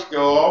fireworks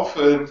go off,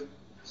 and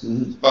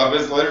 5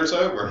 minutes later, it's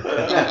over.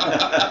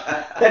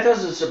 That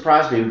doesn't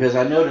surprise me because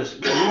I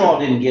noticed you all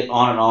didn't get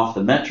on and off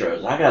the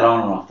metros. I got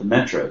on and off the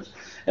metros.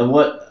 And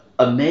what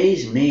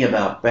amazed me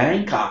about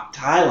Bangkok,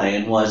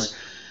 Thailand was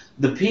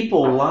the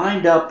people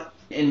lined up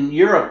in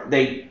Europe.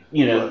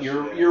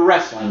 You're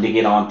wrestling to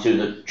get onto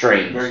the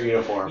trains. Very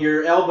uniform.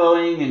 You're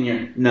elbowing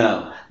and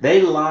no.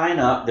 They line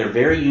up. They're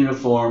very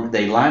uniform.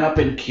 They line up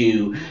in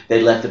queue.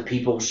 They let the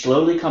people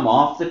slowly come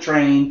off the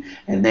train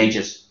and they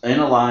just in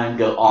a line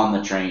go on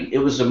the train. It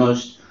was the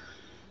most.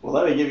 Well,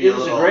 let me give you It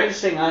was a the little.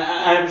 greatest thing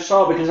I ever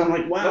saw because I'm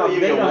like, wow, Let me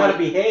give they you a know how to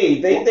one-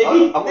 behave.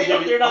 I'm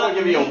gonna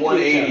give you a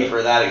 180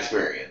 for that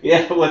experience.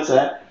 Yeah, what's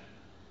that?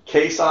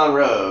 Quezon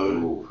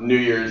Road, Ooh. New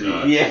Year's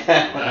Nice. Eve. Yeah,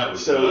 That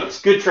was So nuts.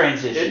 it's good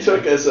transition. It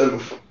took us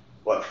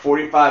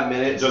 45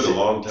 minutes It took a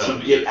long time to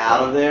to get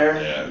out of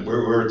there. Yeah, we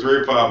were 3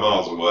 or 5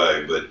 miles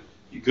away, but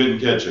you couldn't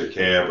catch a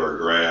cab or a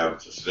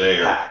grab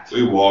there. Packed.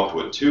 We walked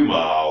with 2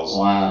 miles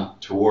Wow.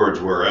 towards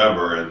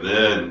wherever, and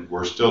then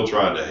we're still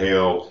trying to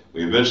hail.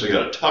 We eventually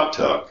got a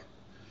tuk-tuk.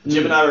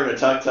 Jim and I were in a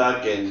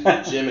tuk-tuk,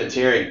 and Jim and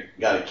Terry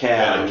got a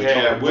cab. Got a and we told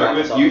cab. them to drop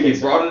us off You at you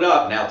Quezon. brought it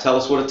up. Now tell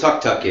us what a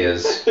tuk-tuk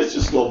is. It's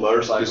just a little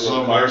motorcycle. Just a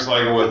little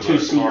motorcycle with Two a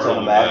seats car on on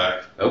the the back.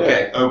 back,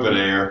 Okay. open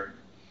air.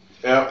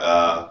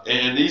 Yeah.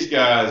 And these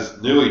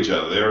guys knew each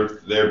other.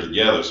 They were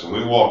together. So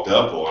when we walked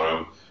up on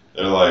them,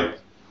 they're like,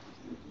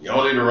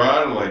 "Y'all need a ride?"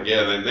 I'm like,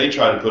 "Yeah." They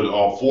tried to put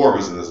all 4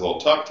 of us in this little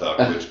tuk-tuk,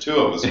 which 2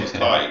 of us was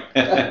tight.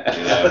 You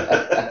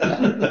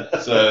know?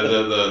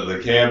 So the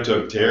cab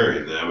took Terry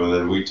and them, and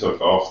then we took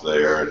off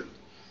there. And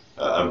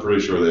I'm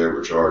pretty sure they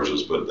overcharged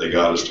us, but they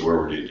got us to where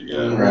we needed to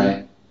go.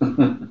 Right.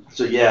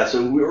 So yeah,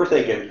 so we were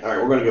thinking, all right,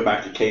 we're going to go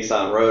back to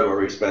Quezon Road where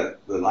we spent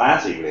the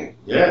last evening.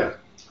 Yeah,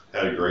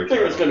 had a I great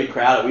figured it was time. going to be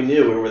crowded. We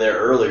knew when we were there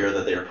earlier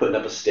that they were putting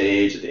up a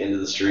stage at the end of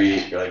the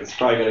street. You're like, it's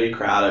probably going to be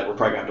crowded. We're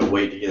probably going to have to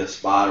wait to get a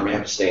spot, or we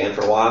have to stand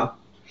for a while.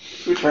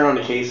 We turn on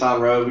the Quezon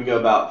Road. We go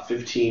about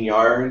 15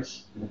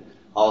 yards.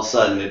 All of a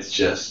sudden, it's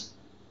just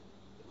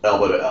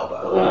elbow to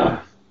elbow.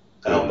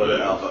 Elbow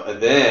to elbow.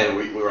 And then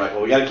we were like,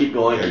 well, we got to keep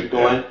going, keep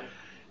going.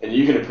 And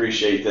you can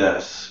appreciate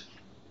this.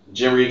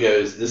 Jim Reed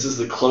goes, this is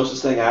the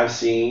closest thing I've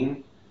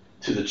seen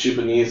to the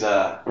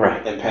Chupaniza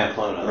Right. in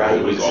Pamplona, the Right.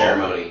 opening It was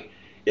ceremony.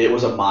 It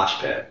was a mosh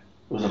pit.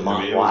 It was a I mean,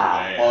 month. it was Wow.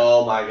 bad.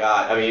 Oh my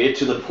God. I mean, it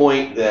to the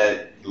point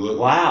that Look,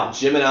 Wow.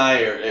 Jim and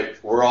I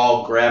we're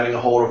all grabbing a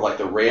hold of like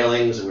the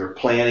railings and we're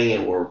planning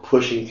and we're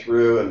pushing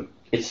through and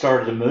It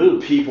started to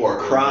move. people are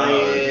People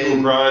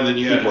crying. crying. Then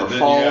you had, People are then you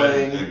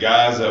falling. had the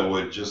guys that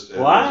would just,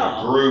 Wow.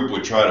 as a group,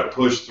 would try to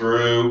push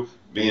through,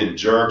 being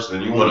jerks.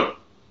 Then you want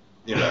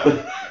to, kind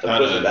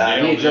Push it of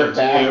back. You jerk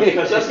back.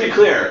 Because let's be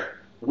clear,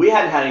 we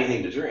hadn't had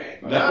anything to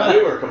drink. No.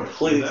 We were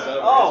completely No. sober.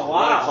 Oh, It's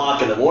wow. 1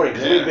 o'clock in the morning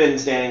because Yeah. we'd been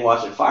standing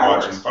watching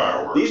fireworks. Watching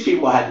fireworks. These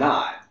people had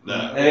not.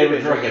 No. They've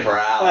been drinking for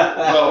hours.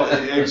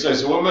 Well,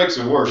 so what makes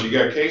it worse? You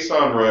got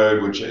Quezon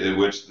Road,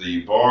 which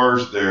the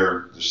bars,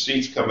 the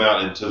seats come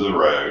out into the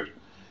road.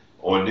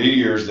 On New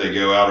Year's, they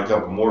go out a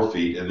couple more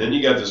feet, and then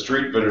you got the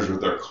street vendors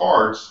with their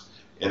carts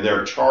and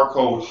their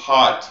charcoal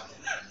hot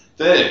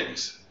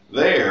things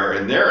there,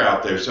 and they're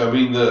out there. So I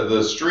mean,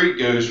 the street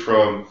goes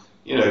from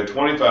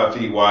 25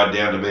 feet wide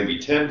down to maybe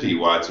 10 feet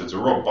wide, so it's a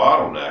real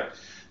bottleneck.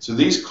 So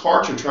these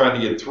carts are trying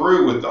to get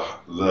through with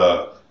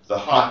the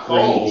hot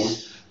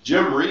coals.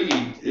 Jim Reed,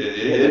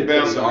 it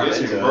bounced him. I guess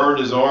he burned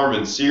his arm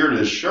and seared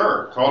his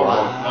shirt. Caught him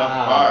on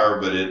not fire,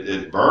 but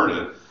it burned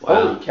it.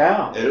 Holy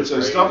cow. And so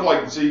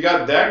stuff so you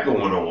got that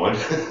going on,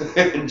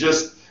 and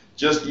just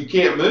you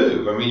can't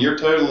move. I mean, you're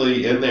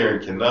totally in there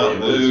and cannot It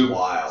was move.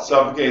 wild.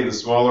 Suffocating. The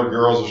smaller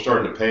girls are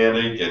starting to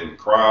panic and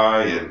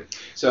cry, and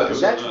So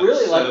That's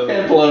really like so-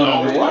 Pamplona.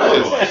 Oh, New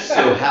really? Orleans.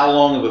 So how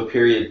long of a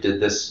period did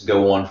this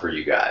go on for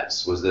you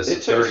guys? Was this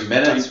It took 30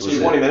 minutes? to Was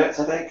 20 it? minutes,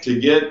 I think. to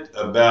get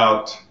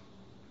about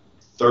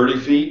 30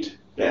 feet,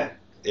 Yeah.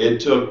 it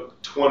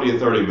took 20 or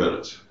 30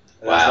 minutes.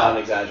 That's Wow. not an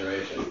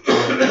exaggeration.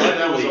 And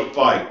that was a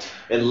fight.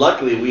 And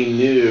luckily, we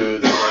knew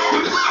that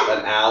there was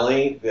an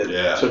alley that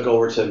Yeah. took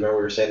over to, remember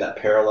we were saying that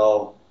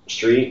parallel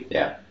street?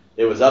 Yeah.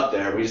 It was up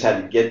there. We just had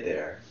to get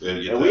there. We had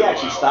to get And we that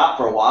actually out. stopped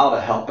for a while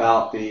to help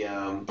out the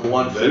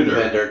one food Vendor.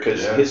 vendor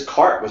because Yeah. his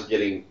cart was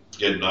getting.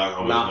 Get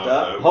almost knocked knocked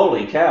up. over.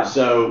 Holy cow.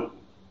 So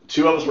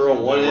 2 of us were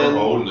on one They were end,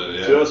 holding it,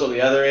 yeah. 2 of us on the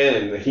other end,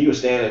 and he was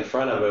standing in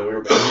front of it. We were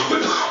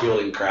basically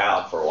shielding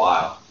crowd for a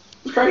while.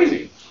 It was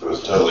crazy. It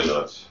was totally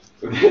nuts.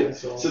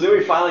 So then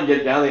we finally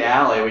get down the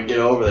alley and we get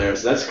over there.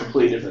 So that's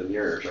completely different than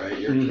yours, right?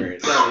 Your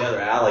experience. Down the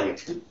other alley.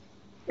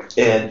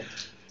 And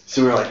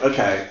so we were like,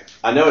 okay,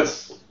 I know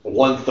it's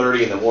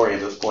 1:30 in the morning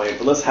at this point,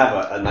 but let's have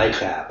a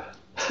nightcap.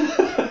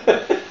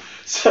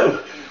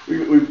 So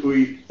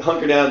we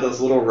hunker down at this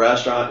little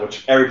restaurant,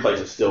 which every place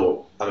is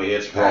still, I mean,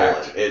 it's rolling.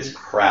 Packed. It's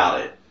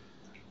crowded.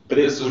 But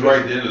This is right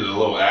at the end of the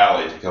little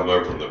alley to come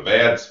over from the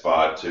bad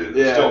spot to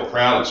Yeah. still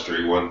crowded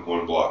street one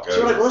block So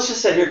we're like, over. let's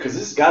just sit here because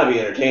this has got to be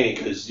entertaining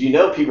because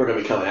people are going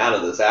to be coming out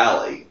of this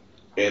alley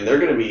and they're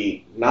going to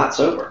be not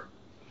sober.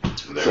 And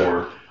they so-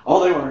 were.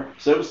 Oh, they were.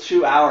 So it was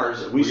 2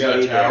 hours. We got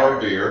a stayed tower there.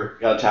 of beer.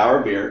 Got a tower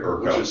of beer, Or a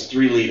which couple. was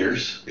 3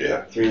 liters.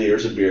 Yeah. 3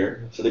 liters of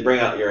beer. So they bring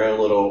out your own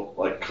little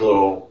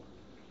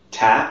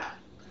tap.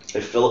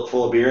 They fill it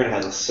full of beer and it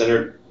has a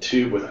center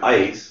tube with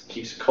ice,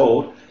 keeps it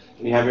cold,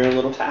 and you have your own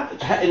little tap.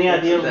 Any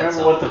idea? That's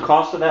Remember what the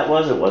cost of that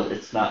was?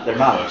 It's not. They're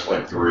not It's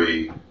like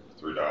expensive,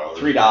 $3.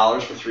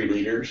 $3 for 3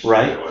 liters.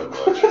 right? It wasn't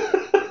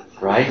much.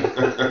 Right.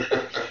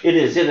 It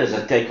is.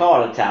 They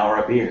call it a tower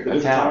of beer. It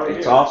is a tower of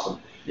It's beer. awesome.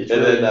 It's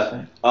And really then,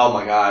 insane. Oh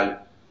my God.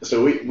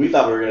 So we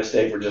thought we were going to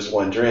stay for just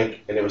one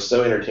drink, and it was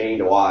so entertaining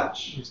to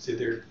watch. You stay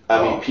there.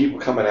 I mean, people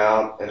coming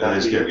out and And they not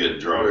just kept being-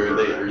 getting drunker they and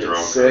were getting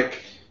drunker.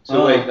 sick.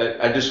 So wait,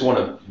 I just want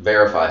to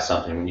verify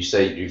something. When you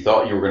say you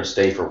thought you were going to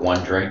stay for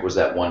one drink, was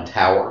that one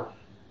tower?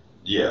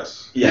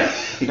 Yes.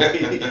 Yes.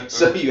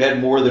 So you had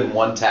more than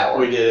one tower?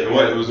 We did.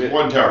 It was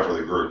one tower for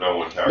the group, not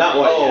one tower. Not for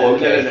one. Oh,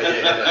 yeah, okay.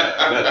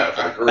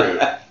 No, for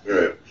the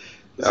group.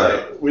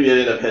 So All we did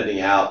end up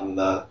heading out, and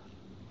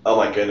oh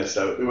my goodness!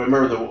 So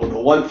remember the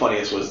one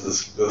funniest was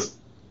this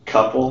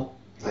couple,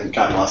 and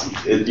God bless them,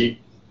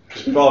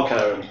 because we've all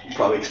kind of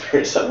probably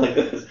experienced something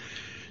like this.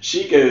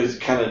 She goes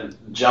kind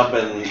of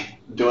jumping,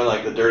 doing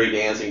like the dirty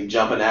dancing,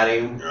 jumping at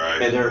him,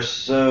 Right. and they're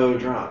so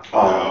drunk.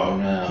 Oh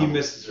no. He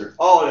misses her.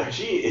 Oh,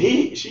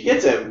 she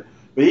gets him,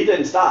 but he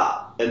didn't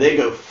stop, and they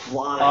go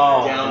flying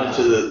Oh, down no.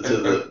 into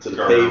the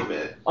Curb.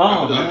 pavement.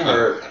 Oh To the no.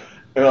 curb.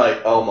 They're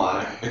like, oh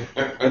my.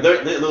 And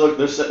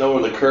they're sitting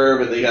over the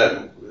curb and they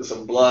got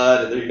some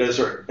blood and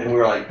and we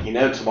were like,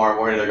 tomorrow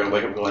morning they're gonna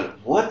wake up going,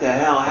 what the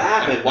hell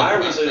happened? Why are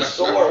we so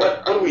sore?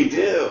 What do we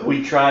do?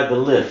 We tried the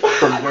lift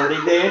from Dirty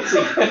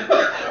Dancing.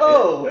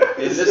 Oh.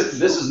 And this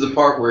is the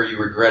part where you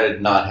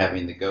regretted not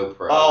having the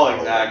GoPro. Oh,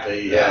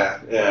 exactly.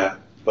 Yeah.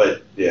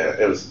 But yeah,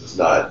 it was just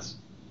nuts.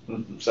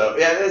 So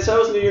yeah, and so it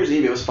was New Year's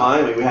Eve. It was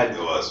fine. I mean,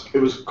 It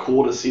was.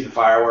 cool to see the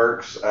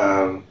fireworks.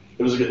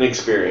 It was a good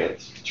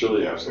experience.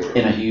 Truly,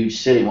 absolutely. In a huge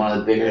city, one of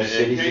the biggest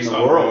cities in the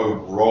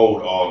world.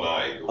 Rolled all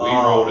night. We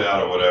rolled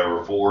out at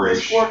whatever,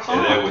 4-ish, It was 4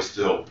 and o'clock. it was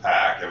still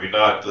packed. I mean,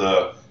 not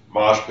the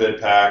mosh pit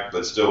packed,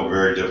 but still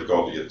very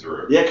difficult to get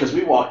through. Yeah, because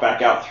we walked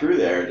back out through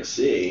there to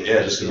see.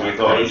 Yeah, just because we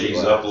thought it'd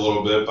ease up a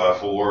little bit by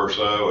 4 or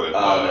so, and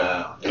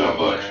Oh no, not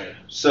much.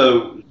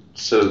 So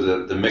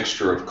the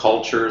mixture of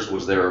cultures,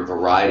 was there a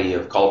variety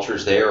of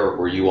cultures there, or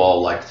were you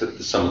all like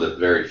some of the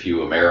very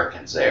few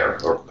Americans there?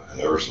 Or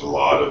There was a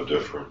lot of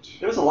different.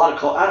 There was a lot of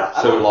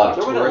So a lot of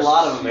there weren't a tourists?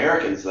 lot of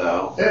Americans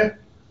though. Yeah.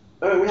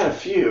 I mean, we had a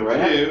few,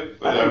 right? Few,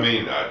 but I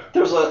mean,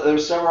 There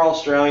was several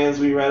Australians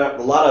we ran up.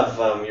 A lot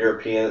of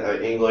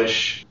European,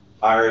 English,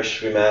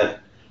 Irish we met.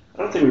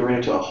 I don't think we ran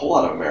into a whole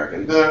lot of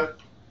Americans.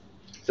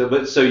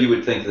 So you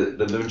would think that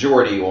the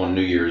majority on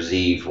New Year's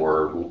Eve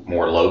were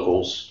more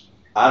locals?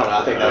 I don't know.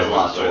 I think that was a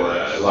lot of I wouldn't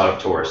say tourists. that. A lot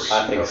of tourists.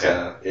 I think Okay.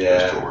 so. It was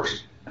Yeah.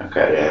 tourists.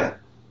 Okay. Yeah.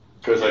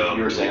 Because like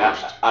you were saying,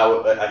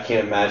 I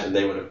can't imagine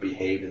they would have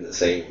behaved in the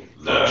same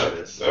fashion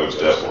as that was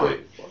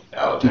definitely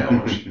out of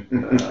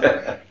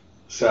towners.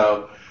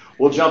 So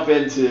we'll jump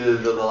into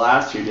the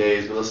last 2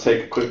 days, but let's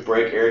take a quick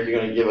break. Eric, you're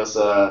going to give us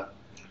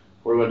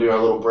we're going to do our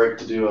little break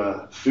to do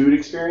a food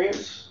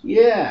experience.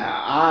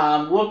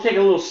 Yeah, we'll take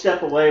a little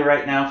step away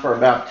right now for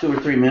about 2 or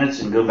 3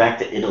 minutes and go back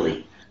to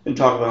Italy and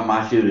talk about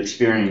my food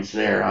experience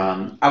there.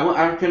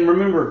 I can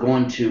remember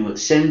going to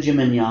San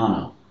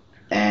Gimignano,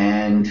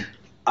 and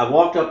I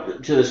walked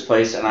up to this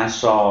place and I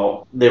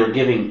saw they were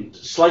giving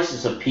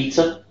slices of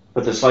pizza,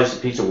 but the slices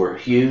of pizza were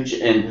huge.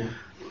 And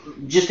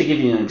just to give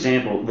you an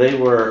example,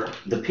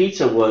 the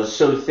pizza was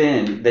so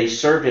thin they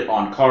served it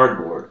on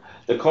cardboard.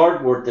 The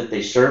cardboard that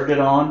they served it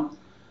on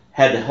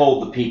had to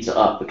hold the pizza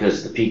up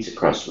because the pizza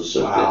crust was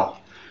so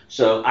thin.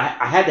 So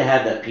I had to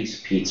have that piece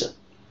of pizza.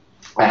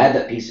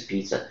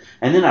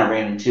 And then I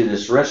ran into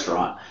this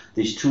restaurant.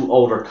 These two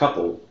older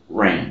couple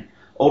ran.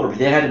 Older,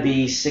 they had to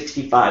be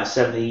 65,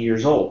 70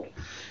 years old.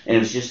 And it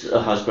was just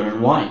a husband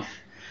and wife.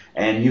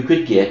 And you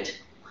could get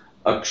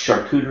a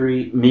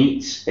charcuterie,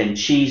 meats and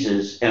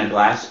cheeses, and a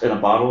glass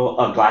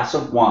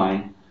of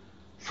wine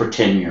for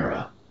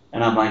 €10.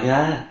 And I'm like,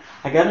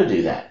 I got to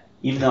do that.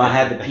 Even though I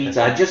had the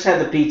pizza, I just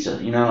had the pizza,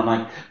 I'm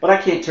like, but I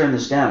can't turn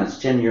this down. It's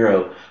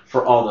 €10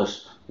 for all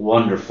this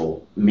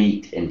wonderful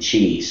meat and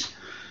cheese.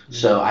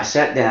 So I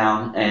sat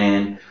down,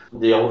 and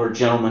the older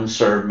gentleman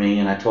served me,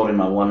 and I told him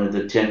I wanted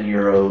the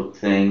 €10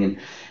 thing,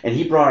 and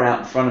he brought it out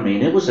in front of me,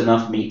 and it was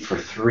enough meat for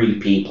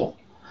 3 people,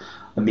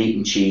 the meat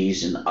and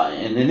cheese, and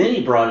then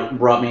he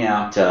brought me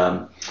out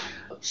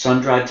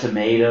sun-dried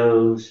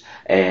tomatoes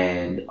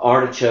and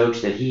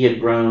artichokes that he had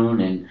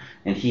grown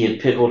and he had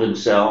pickled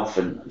himself,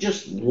 and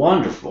just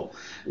wonderful.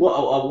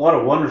 What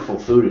a wonderful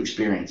food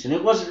experience. And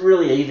it wasn't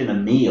really even a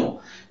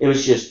meal. It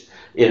was just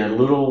in a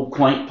little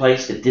quaint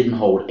place that didn't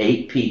hold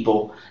 8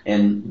 people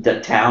in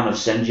the town of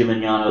San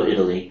Gimignano,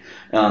 Italy,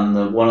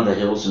 on one of the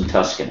hills in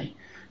Tuscany.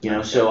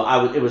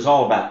 So it was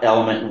all about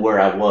element and where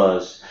I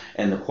was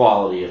and the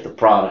quality of the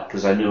product,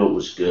 because I knew it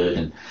was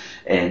good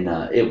and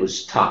it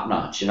was top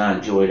notch, and I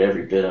enjoyed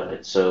every bit of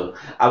it. So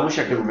I wish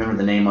I could remember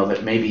the name of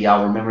it. Maybe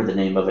I'll remember the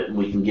name of it, and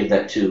we can give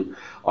that to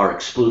our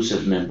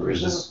exclusive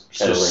members. It's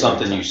just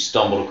something you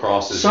stumbled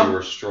across as you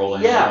were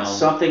strolling around. Yeah,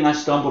 something I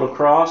stumbled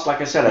across.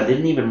 Like I said, I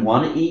didn't even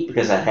want to eat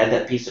because I had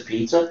that piece of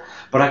pizza,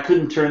 but I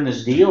couldn't turn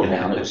this deal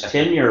down. It was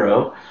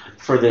 €10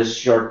 for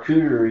this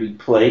charcuterie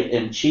plate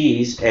and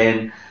cheese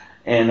and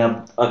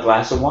a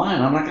glass of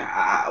wine. I'm like,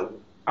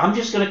 I'm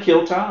just going to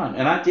kill time.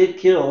 And I did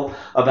kill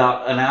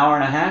about an hour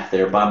and a half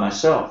there by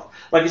myself.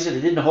 Like I said,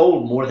 it didn't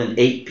hold more than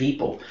 8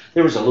 people.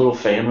 There was a little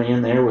family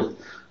in there with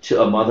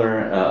a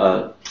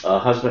mother, a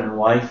husband and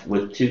wife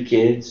with 2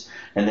 kids,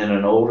 and then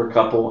an older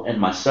couple and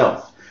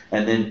myself.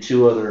 And then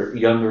 2 other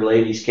younger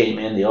ladies came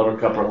in, the older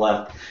couple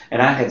left,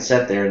 and I had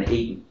sat there and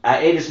eaten. I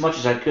ate as much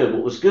as I could.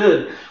 What was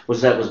good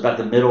was that it was about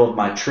the middle of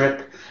my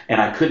trip,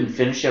 and I couldn't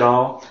finish it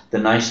all. The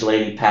nice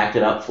lady packed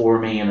it up for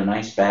me in a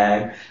nice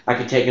bag. I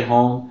could take it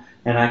home,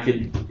 and I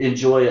could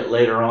enjoy it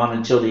later on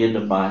until the end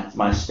of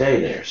my stay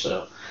there.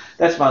 So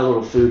that's my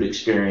little food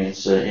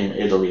experience in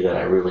Italy that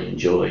I really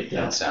enjoyed.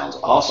 That sounds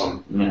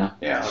awesome.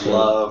 Yeah. I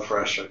love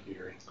fresh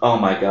charcuterie. Oh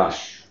my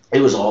gosh. It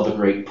was all the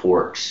great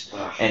porks.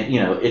 Ugh. And,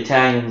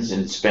 Italians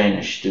and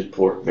Spanish do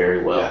pork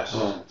very well. Yes.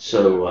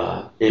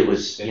 So it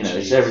was,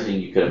 it's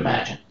everything you could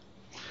imagine.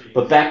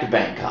 But back to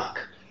Bangkok.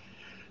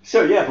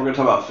 So, yeah, if we're going to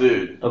talk about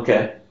food.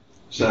 Okay.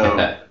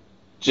 So,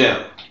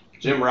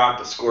 Jim rocked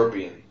the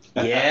scorpion.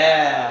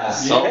 Yeah.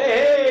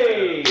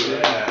 Hey!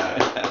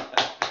 Yeah.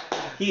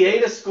 He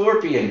ate a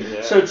scorpion.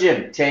 Yeah. So,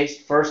 Jim,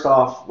 first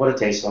off, what it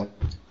tastes like?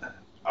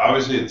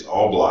 Obviously, it's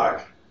all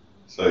black.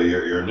 So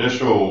your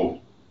initial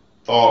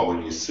thought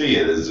when you see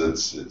it is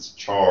it's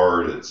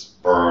charred, it's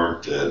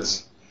burnt,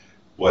 it's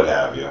what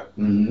have you,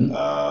 Mm-hmm.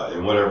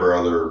 and whatever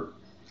other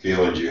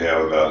feelings you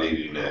have about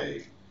eating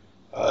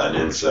an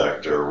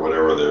insect or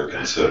whatever they're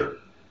considered.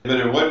 But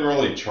it wasn't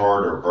really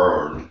charred or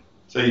burned.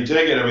 So you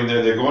take it,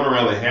 they're going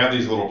around, they have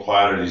these little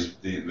platters,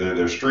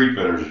 their street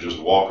vendors are just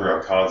walking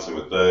around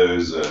constantly with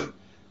those, and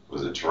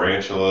was it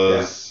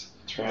tarantulas?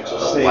 Yeah.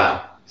 Snake.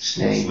 Wow.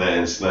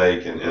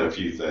 Snake and a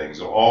few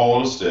things, all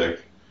on a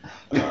stick.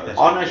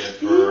 On a stick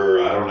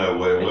for, I don't know,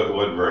 it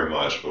wasn't very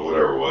much, but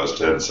whatever it was,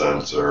 10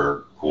 cents or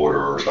a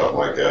quarter or something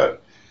like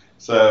that.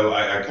 So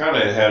I kind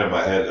of had in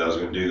my head that I was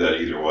going to do that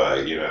either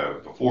way,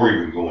 before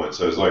even going.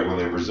 So it's like when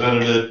they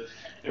presented it,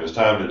 it was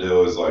time to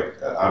do it. It's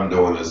like, I'm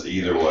doing this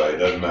either way. It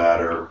doesn't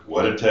matter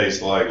what it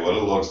tastes like, what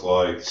it looks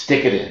like.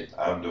 Stick it in.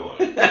 I'm doing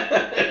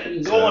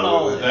it. Going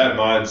on. With that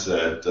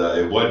mindset,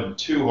 it wasn't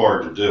too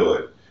hard to do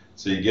it.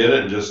 So you get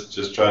it and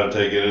just try to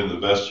take it in the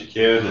best you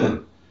can.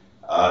 And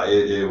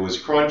it was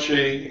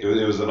crunchy.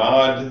 It was an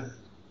odd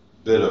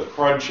bit of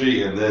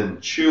crunchy and then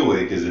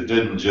chewy because it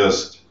didn't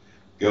just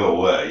go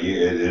away.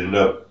 It ended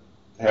up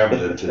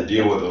having to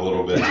deal with it a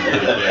little bit to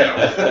get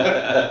it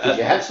down. Did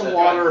you have some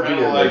water or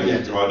beer? I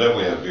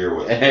definitely had beer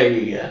with it. There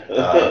you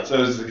go.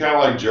 So it's kind of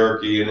like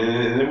jerky, and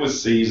it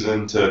was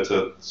seasoned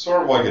to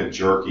sort of like a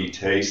jerky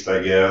taste,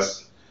 I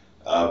guess.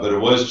 But it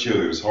was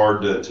chewy. It was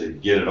hard to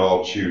get it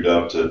all chewed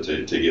up to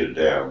get it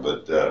down.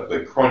 But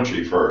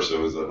crunchy first. It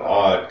was an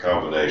odd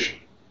combination.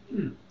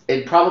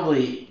 It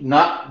probably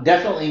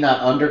definitely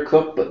not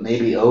undercooked, but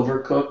maybe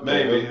overcooked.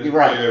 Maybe. You're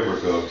right. Maybe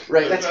overcooked.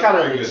 Right, that's kind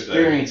of the good thing.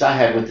 experience I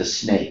had with the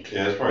snake.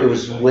 Yeah, it's probably It a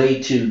was good thing.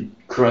 way too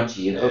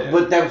crunchy, Yeah.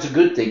 but that was a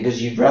good thing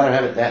because you'd rather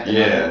have it that than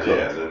Yeah,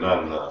 undercooked. they're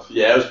not enough.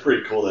 Yeah, it was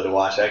pretty cool though to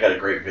watch. I got a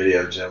great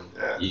video of Jim.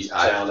 Yeah.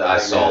 I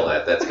saw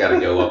that. That's got to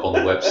go up on the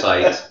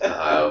website.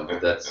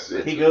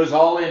 He goes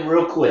all in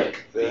real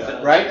quick,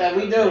 Yeah. right? And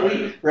we know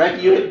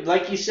you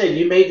like you said,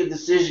 you made the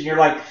decision. You're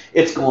like,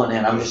 it's going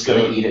in. I'm just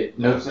going to eat it.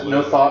 No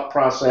Absolutely. thought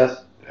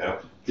process. Yeah.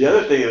 The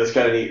other thing that was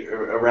kind of neat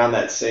around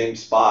that same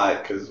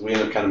spot, because we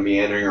ended up kind of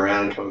meandering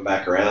around and coming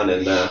back around,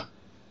 and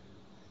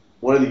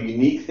one of the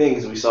unique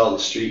things we saw the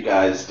street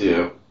guys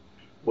do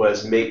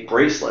was make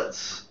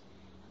bracelets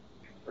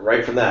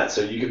right from that.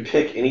 So you could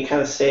pick any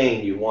kind of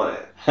saying you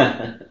wanted,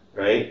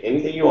 right?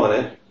 Anything you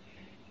wanted,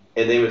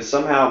 and they would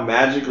somehow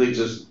magically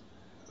just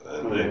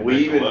And they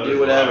weave make the and do letters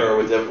whatever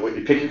right. with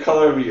you pick your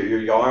color of your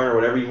yarn or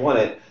whatever you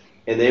wanted,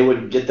 and they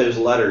would get those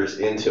letters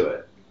into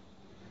it.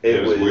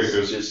 It was weird. It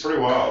was just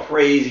pretty wild.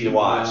 crazy to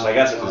watch. And I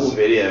got some cool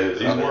videos.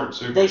 These of it. weren't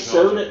super They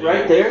sewed intelligent it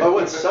right people. there? Oh, it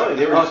wasn't sewing.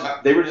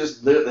 They were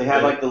just they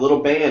had like the little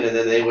band, and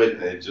then they would.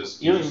 They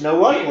just You don't even know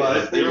what it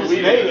was. They were just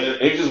weaving made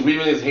it. He was just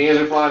weaving. His hands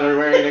are flying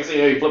everywhere. And next thing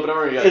you know, you flip it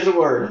over, and you It's go, a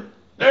word.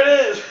 there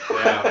it is.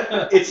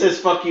 Yeah. It says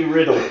 "fuck you,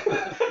 riddle."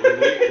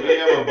 we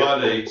have a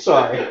buddy.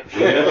 Sorry.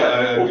 We have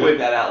a We'll good put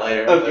that out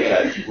later.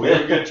 Okay. We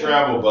have a good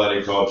travel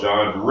buddy called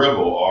John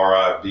Ribble,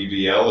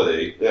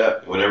 Ribble. Yeah.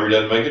 Whenever he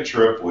doesn't make a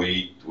trip,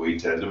 we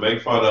tend to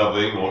make fun of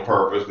him on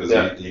purpose because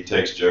Yeah. he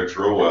takes jokes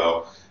real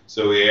well.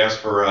 So he asked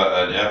for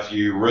an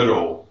FU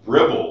Ribble.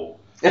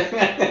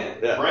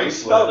 Yeah. Bracelet. We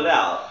spelled it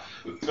out.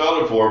 We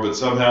spelled it for him, but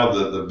somehow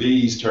the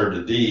B's turned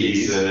to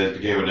D's, D's. and it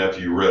became an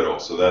FU Riddle.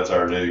 So that's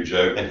our new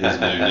joke, his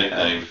new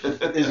nickname.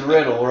 Is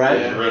riddle, right?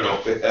 Yeah. Riddle.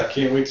 I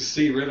can't wait to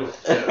see Riddle.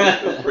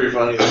 It was pretty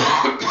funny.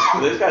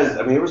 Those guys,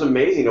 I mean, it was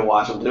amazing to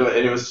watch them do it,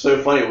 and it was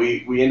so funny.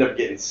 We ended up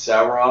getting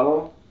several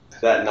of them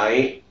that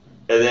night,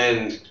 and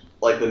then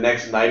like the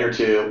next night or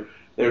two,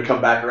 they would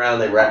come back around.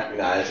 They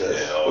recognize us.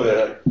 Yeah, oh,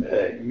 They're like,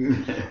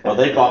 hey. Well,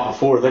 they bought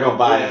before. They're gonna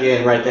buy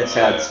again, right? That's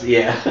how it's.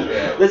 Yeah.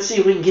 Yeah. Let's see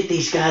if we can get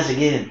these guys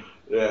again.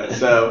 Yeah.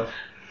 So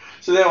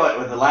then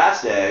with the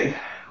last day,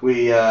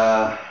 we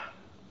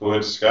We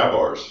went to Sky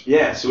Bars.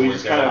 yeah, so we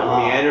just kind of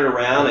Ah. meandered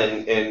around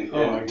and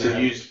Oh my to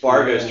God. use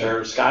Fargo's Yeah.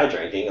 term, sky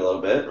drinking a little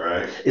bit.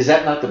 Right. Is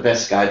that not the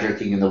best sky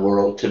drinking in the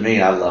world? To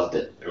me, I loved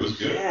it. It was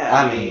good. Yeah.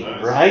 I mean,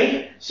 Nice.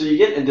 right? So you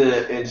get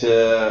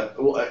into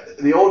well,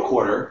 the old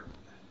quarter.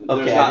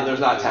 Okay. There's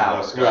not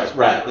towers. Right,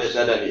 right. That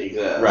doesn't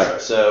exist.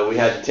 Right. So we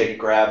had to take a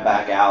grab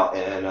back out,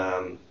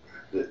 and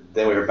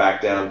then we were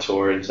back down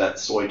towards that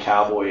Soy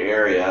Cowboy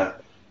area,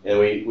 and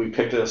we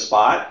picked a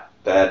spot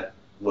that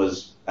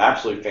was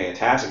absolutely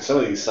fantastic. Some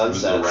of these It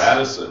was sunsets. the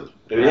Radisson.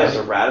 Yeah, it's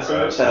a Radisson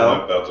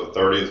Hotel. About the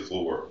 30th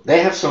floor.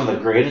 They have some of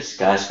the greatest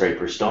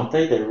skyscrapers, don't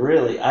they?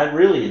 I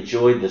really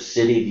enjoyed the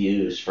city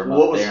views from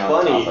What up was there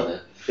funny- on top of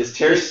it. Is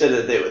Terry said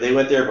that they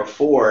went there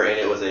before, and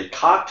it was a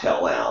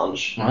cocktail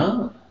lounge.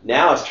 Oh,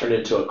 Now it's turned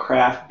into a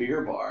craft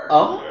beer bar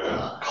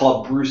oh,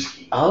 called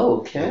Brewski.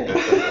 okay,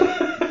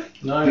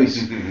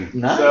 Nice.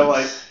 nice. So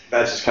like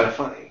that's just kind of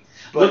funny.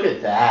 Look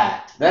at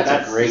that. That's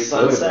a great the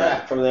sunset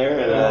photograph. from there,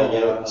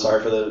 and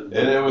sorry for the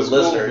And it was cool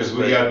listeners. because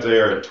we but- got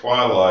there at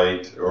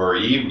twilight or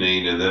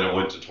evening, and then it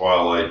went to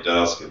twilight,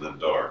 dusk, and then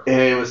dark. And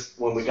it was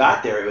when we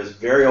got there, it was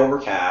very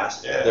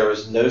overcast. Yeah. There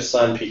was no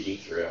sun peeking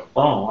through.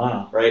 Oh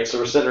wow. Right, so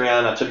we're sitting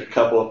around. I took a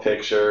couple of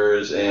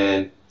pictures,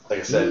 and like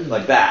I said,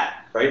 like that.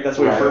 Right, that's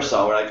what Right. we first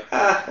saw. We're like,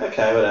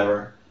 okay,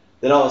 whatever.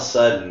 Then all of a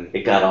sudden,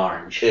 It got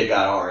orange. it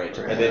got orange,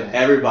 and then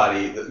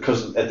everybody,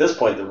 because at this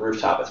point the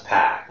rooftop is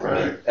packed.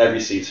 Right. Every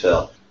seat's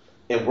filled,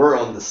 and we're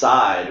on the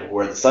side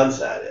where the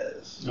sunset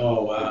is.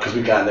 Oh wow. Because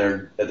we got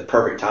there at the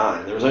perfect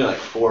time. There was only like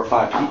 4 or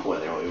 5 people in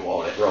there when we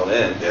rolled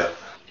in. Yeah.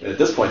 And at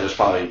this point, there's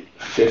probably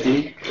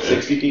 50,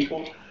 60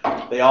 people.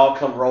 They all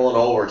come rolling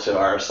over to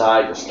our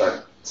side to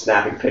start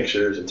snapping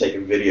pictures and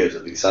taking videos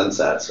of these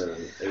sunsets. And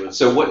it was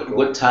So really cool.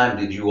 what time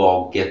did you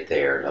all get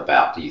there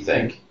about, do you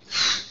think?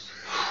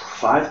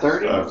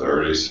 5:30?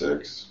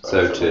 5:36. So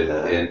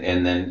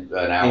and then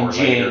an hour later,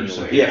 January.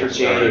 some Yeah, people for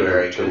started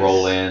January, to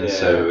roll in. yeah.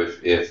 So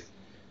if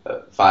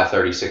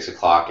 5:30, 6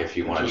 o'clock, if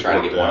you want to Just try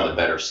to get worked one of out. the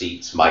better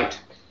seats, might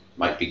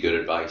be good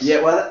advice.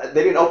 Yeah, well,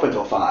 they didn't open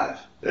until 5.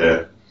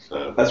 Yeah.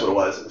 That's what it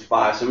was. It was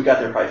 5. So we got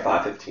there probably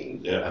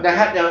 5:15. Yeah.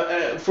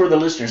 Now, for the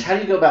listeners, how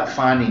do you go about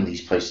finding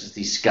these places,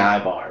 these sky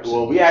bars?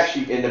 Well, we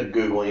actually ended up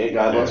Googling it.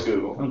 God loves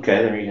Google.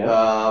 Okay, there you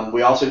go.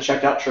 We also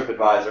checked out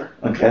TripAdvisor.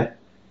 Okay.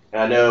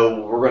 And I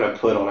know we're going to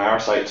put on our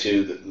site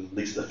too, at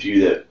least the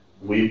few that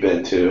we've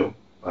been to,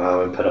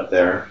 and put up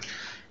there.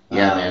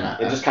 Yeah, man.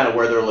 And just kind of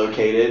where they're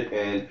located,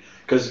 and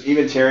because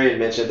even Terry had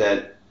mentioned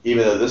that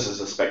even though this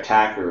is a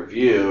spectacular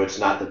view, it's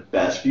not the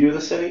best view of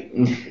the city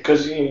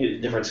because you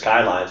get different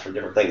skylines from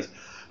different things.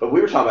 But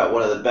we were talking about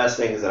one of the best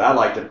things that I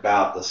liked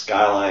about the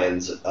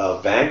skylines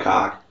of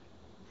Bangkok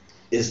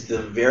is the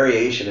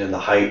variation in the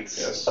heights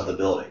Yes. of the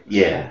building.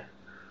 Yeah.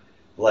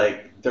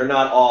 Like, they're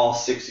not all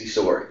 60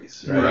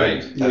 stories, right?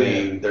 Right. I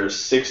mean, there's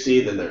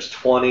 60, then there's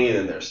 20,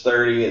 then there's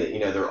 30, and, you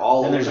know, they're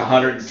all And there's over.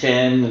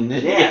 110, and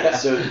then, Yeah,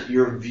 so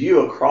your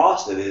view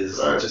across it is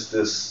Right. just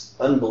this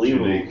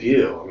unbelievable Unique.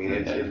 view. I mean,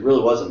 it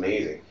really was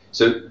amazing.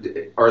 So,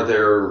 are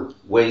there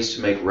ways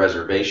to make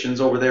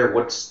reservations over there?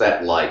 What's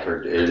that like,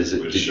 or is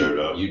it? We just showed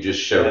up. You just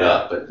showed Yeah.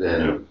 up, but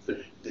then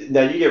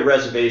Now you get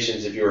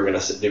reservations if you were going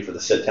to do for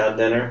the sit-down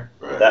dinner.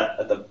 Right. That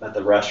at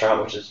the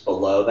restaurant, which is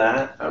below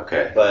that.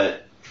 okay,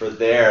 But for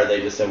there,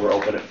 they just said we're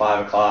open at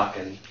 5 o'clock,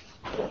 and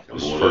it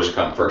was first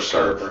come, first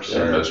serve First in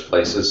serve. most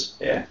places.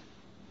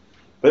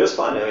 but it was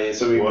fun. I mean,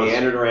 so we It was.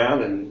 meandered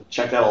around and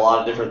checked out a lot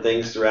of different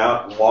things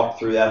throughout, and walked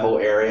through that whole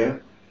area.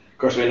 Of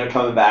course, we ended up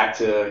coming back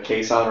to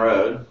Quezon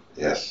Road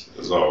Yes,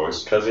 as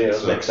always. because it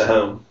was next to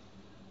home.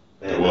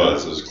 It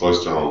was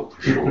close to home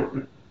for sure.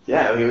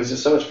 Yeah, I mean, it was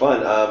just so much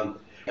fun.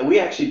 And we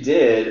actually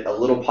did a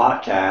little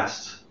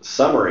podcast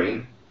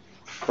summary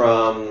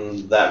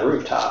from that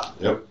rooftop.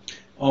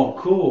 Oh,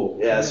 cool.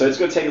 Yeah, so it's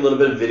going to take a little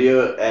bit of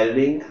video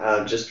editing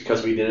just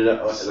because we did it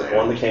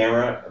on the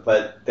camera,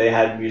 but they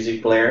had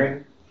music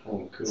blaring.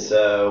 Oh, cool.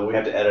 So we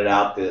have to edit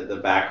out the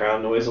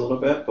background noise a little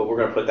bit, but we're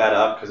going to put that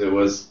up because it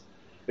was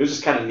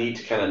just kind of neat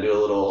to kind of do a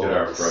little Get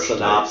our fresh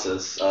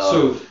synopsis.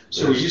 Of,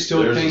 So were you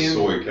still there's paying? a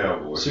soy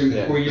cowboy. So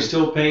Yeah. were you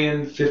still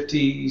paying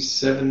 50,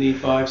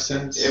 75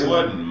 cents? It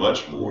wasn't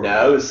much more.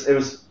 no, it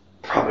was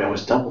probably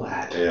almost double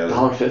that. Yeah.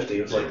 $1.50.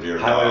 It was like Near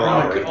highway $1.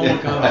 robbery. Oh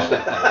my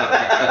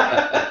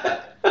gosh.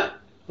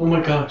 Oh my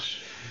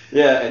gosh.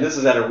 Yeah, and this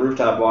is at a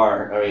rooftop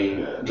bar. I mean,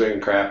 Yeah.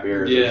 drinking craft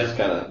beers. Yeah. Which is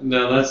kind of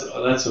No,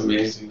 that's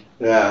amazing.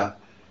 yeah.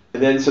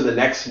 And then so the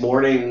next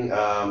morning,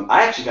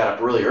 I actually got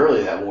up really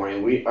early that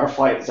morning. Our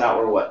flight is out.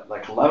 We're what,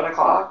 like 11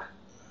 o'clock,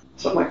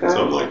 something like that.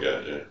 Something like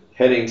that, yeah.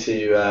 Heading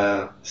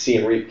to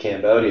Siem Reap,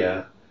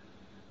 Cambodia.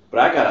 But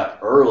I got up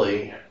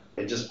early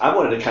and I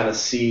wanted to kind of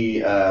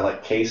see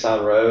like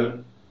Quezon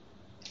Road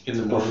In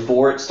the morning.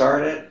 before it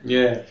started,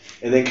 Yeah.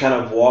 and then kind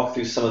of walk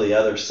through some of the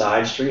other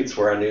side streets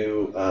where I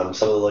knew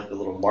some of the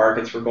little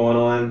markets were going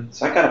on.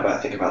 So I got up, I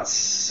think, about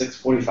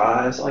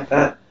 6:45, something like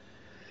that,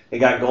 and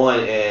got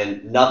going,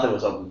 and nothing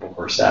was open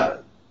before 7.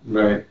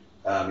 Right.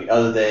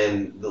 Other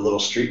than the little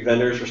street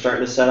vendors were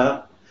starting to set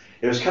up.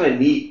 It was kind of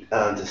neat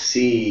to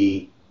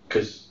see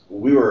because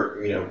we were,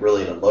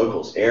 really in a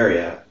locals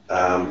area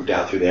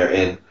down through there,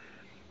 and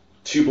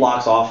 2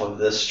 blocks off of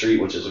this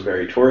street, which is a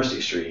very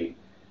touristy street,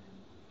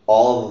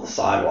 all of the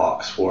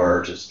sidewalks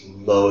were just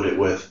loaded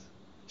with.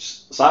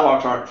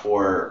 Sidewalks aren't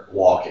for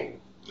walking.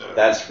 No.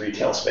 That's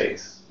retail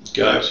space.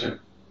 Gotcha.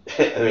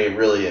 I mean, it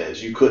really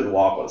is. You couldn't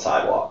walk on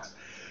sidewalks.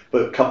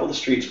 But a couple of the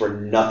streets were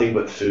nothing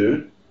but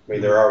food. I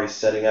mean, they're already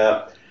setting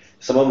up.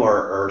 Some of them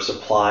are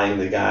supplying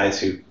the guys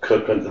who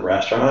cook into the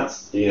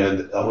restaurants,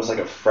 almost like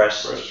a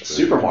fresh Fresh food.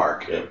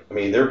 supermarket. Yeah. I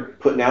mean, they're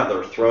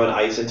throwing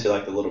ice into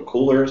like the little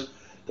coolers.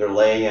 They're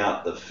laying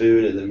out the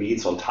food and the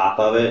meats on top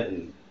of it,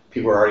 and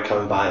people are already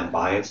coming by and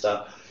buying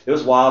stuff. It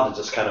was wild to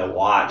just kind of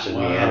watch and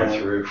Wow. meander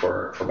through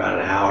for about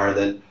an hour.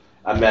 Then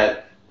I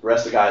met the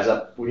rest of the guys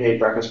up. We ate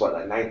breakfast, like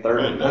 9:30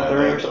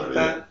 or something like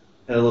that,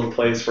 at a little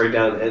place right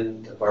down the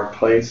end of our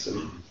place, and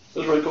it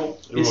was really cool.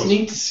 It's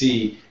neat to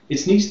see.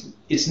 It's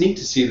neat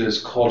to see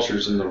those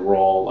cultures in the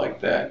raw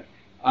like that.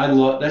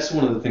 That's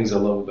one of the things I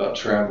love about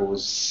travel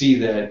is see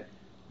that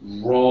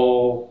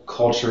raw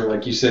culture,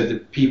 like you said, the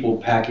people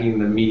packing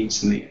the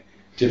meats and the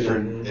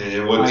different.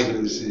 And what's,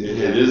 items, it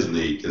yeah. is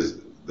neat because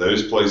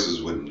those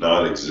places would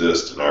not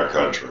exist in our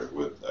country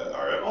with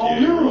our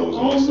FDA rules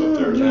and all stuff.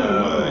 There's no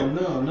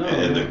way. no.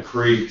 And the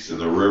creeks and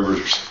the rivers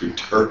are so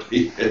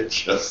dirty. It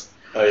just,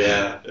 Oh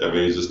yeah, I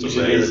mean, it's just you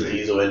should hear the amazing.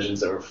 diesel engines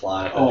that were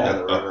flying up and down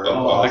the river.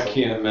 Oh, I Awesome.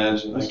 can't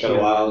imagine. It's I kinda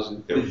can't wild.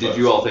 imagine. It was Did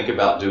you all think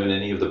about doing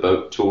any of the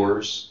boat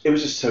tours? It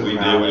was just so We did.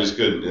 crowded. We just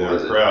couldn't. Our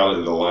crowd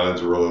and the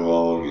lines were really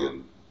long,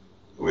 and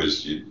we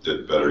just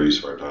did better use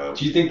of our time.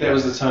 Do you think that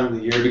was the time of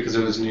the year because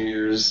it was New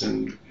Year's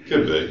and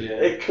Could be. yeah?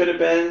 It could have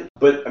been,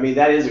 but I mean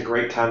that is a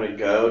great time to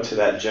go to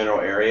that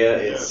general area.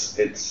 It's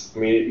I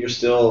mean you're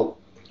still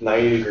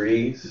 90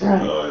 degrees,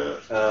 Right. Oh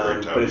yeah.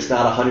 Great time but it's of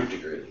not 100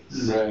 degrees.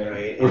 Right.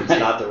 Right? And it's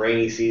not the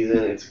rainy season.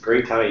 It's a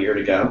great time of year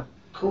to go.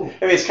 Cool.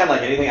 I mean it's kind of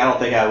like anything. I don't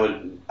think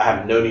I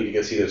have no need to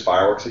go see those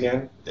fireworks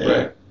again. Yeah.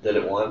 Right. Did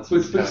it once. But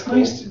it's kinda cool.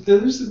 nice.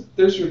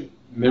 Those are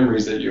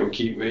memories that you'll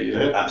keep with you.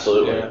 Yeah.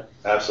 Absolutely, Yeah.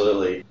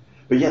 absolutely.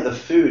 But yeah, the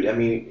food. I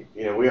mean,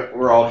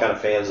 we're all kind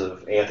of fans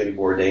of Anthony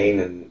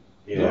Bourdain, and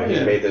Oh, he's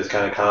yeah. made those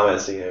kind of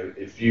comments.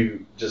 If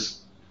you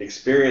just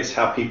experience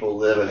how people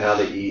live and how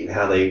they eat and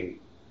how they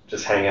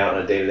just hang out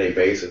on a day-to-day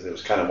basis, it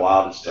was kind of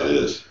wild just It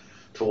is.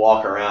 to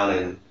walk around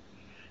and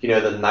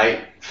the night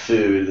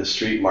food, the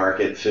street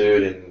market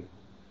food, and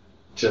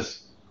just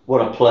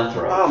What a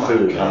plethora Oh, of my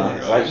food,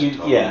 goodness. huh?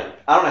 Like yeah.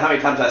 I don't know how many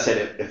times I said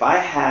it. If I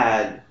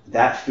had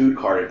that food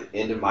cart at the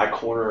end of my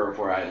corner of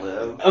where I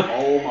live,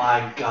 oh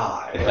my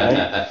god! Right?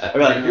 I'd be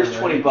like, here's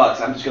 $20.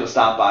 I'm just gonna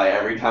stop by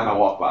every time I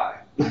walk by.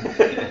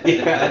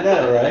 Yeah, I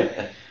know, right?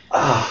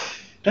 Ah,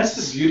 That's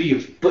the beauty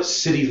of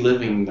city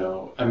living,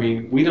 though. I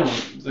mean, we don't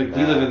we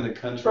live in the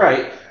country.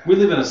 Right. We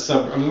live in a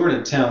suburb. I mean, we're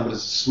in a town, but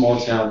it's a small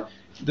town.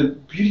 The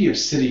beauty of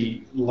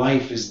city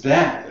life is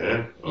that.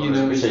 Yeah. You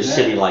know, So a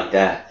city like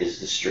that is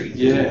the street.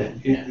 Yeah.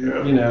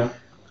 You know,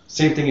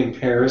 same thing in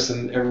Paris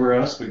and everywhere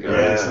else we go.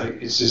 Yeah. It's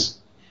like it's just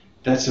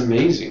that's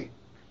amazing.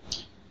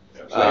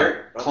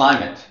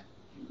 Climate.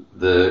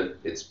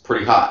 It's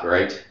pretty hot,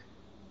 right?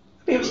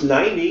 It was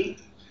 90.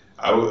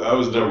 I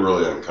was never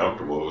really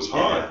uncomfortable. It was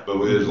hot,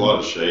 but there's a lot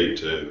of shade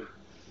too.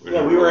 We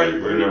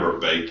were never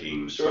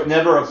baking.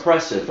 Never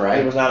oppressive, right?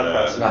 It was not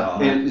oppressive at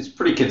all. It's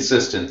pretty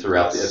consistent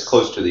throughout. It's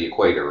close to the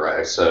equator,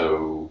 right?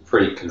 So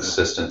pretty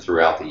consistent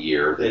throughout the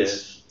year. It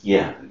is.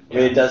 Yeah. I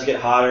mean, it does get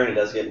hotter and it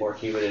does get more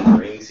humid in the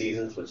rainy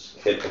seasons, which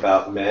hit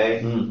about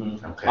May.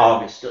 Mm-hmm. Okay.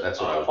 August. That's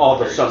what I was all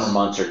the wondering. summer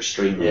months are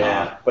extremely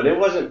hot. But it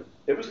wasn't.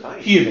 It was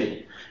nice.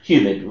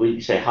 Humid. When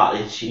you say hot,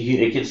 it's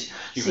humid. It gets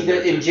Humid see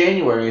there, in too.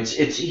 January.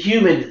 It's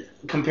humid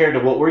compared to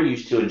what we're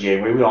used to in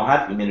January. We don't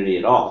have humidity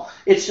at all.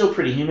 It's still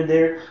pretty humid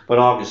there, but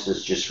August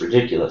is just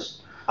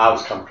ridiculous. I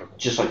was comfortable.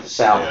 Just like the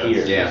South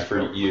here. Yeah,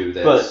 for you,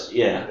 that's. But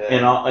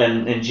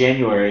and in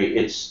January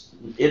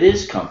it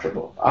is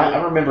comfortable. I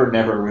remember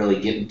never really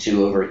getting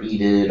too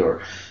overheated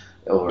or.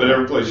 But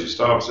every place you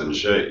stop is in the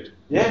shade.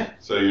 Yeah.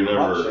 So you're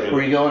never.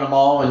 Where you go in the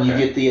mall and you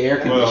Okay. get the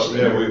air Well,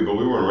 conditioning. but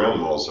we weren't around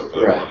the mall except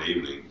for that Right. one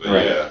evening. But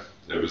Right. yeah,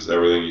 it was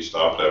everything you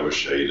stopped at was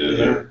shaded.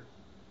 Yeah.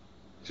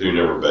 So you're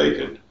never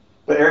baking.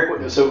 But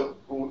Eric, so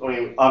I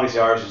mean, obviously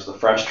ours was the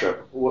fresh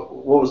trip. What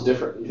was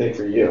different, you think,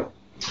 for you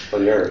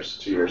from yours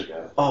 2 years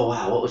ago? Oh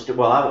wow, what was the,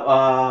 well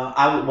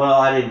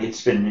I didn't get to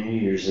spend New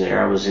Year's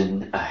there. I was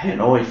in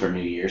Hanoi for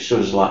New Year's, so it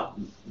was a lot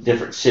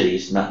different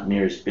cities, not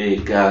near as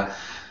big. I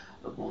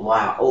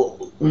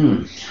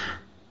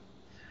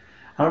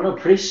don't know,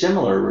 pretty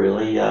similar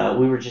really.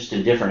 We were just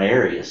in different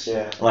areas.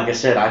 Yeah. Like I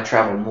said, I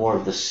traveled more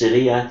of the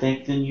city, I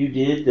think, than you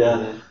did.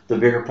 The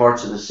bigger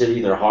parts of the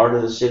city, the heart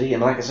of the city,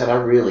 and like I said, I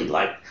really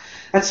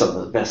that's some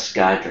of the best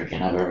sky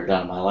drinking I've ever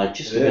done in my life,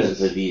 just because of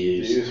the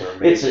views. Views are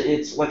amazing.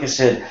 It's like I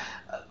said,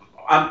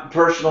 I'm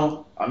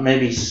personal.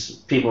 Maybe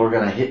people are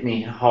going to hit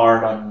me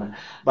hard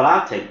but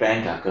I'll take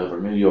Bangkok over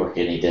New York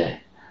any day.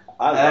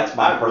 That's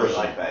my I really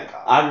personal. like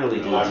Bangkok. I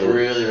really do I too.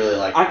 really, really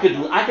like I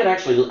could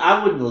actually,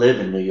 I wouldn't live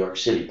in New York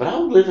City, but I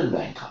would live in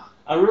Bangkok.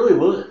 I really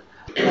would.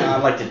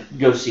 I'd like to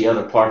go see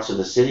other parts of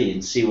the city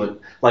and see what,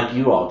 like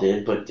you all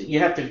did, but you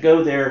have to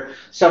go there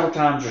several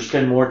times or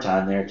spend more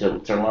time there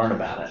to learn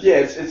about it. Yeah,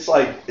 it's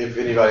like if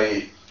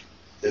anybody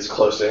is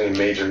close to any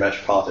major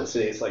metropolitan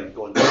city, it's like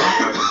going to New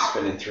York and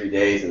spending 3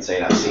 days and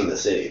saying I've seen the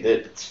city.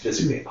 It's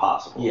physically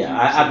impossible. Yeah,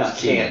 I've not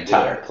seen the can't do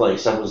entire it.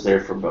 place. I was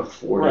there for about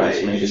 4 Right,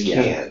 days, you maybe. just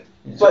Yeah. can't.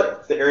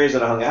 But the areas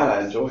that I hung out,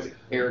 I enjoyed.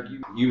 Eric,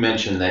 you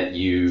mentioned that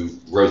you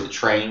rode the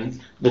train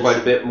quite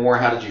a bit more.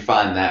 How did you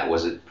find that?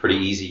 Was it pretty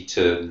easy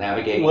to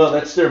navigate? Well,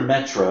 that's their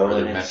metro, Or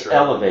their and it's metro.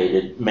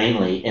 elevated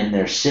mainly in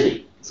their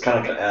city. It's kind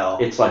of like an L.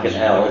 It's like an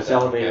L. It's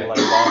elevated like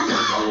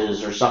Los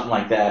is or something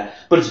like that.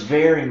 But it's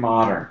very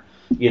modern,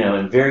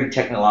 and very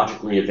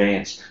technologically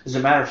advanced. As a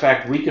matter of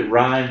fact, we could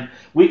ride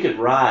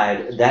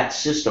that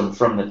system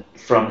from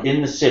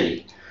in the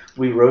city.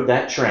 We rode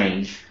that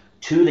train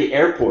to the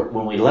airport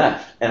when we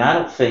left, and I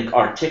don't think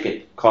our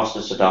ticket cost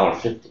us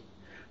 $1.50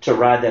 to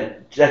ride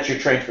that. That's your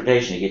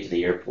transportation to get to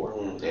the airport.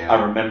 Yeah.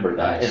 I remember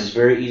that. Nice. It was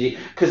very easy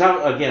because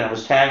I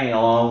was tagging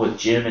along with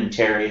Jim and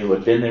Terry who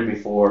had been there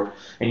before,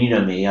 and you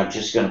know me, I'm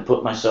just going to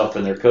put myself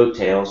in their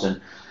coattails and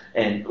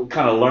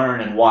kind of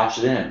learn and watch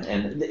them.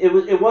 And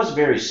it was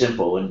very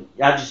simple, and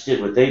I just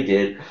did what they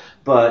did,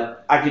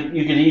 but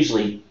you could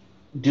easily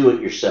do it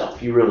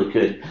yourself. You really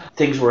could.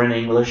 Things were in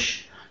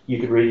English. You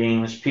could read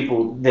English.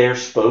 People there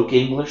spoke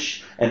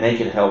English, and they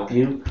could help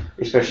you,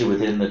 especially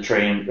within the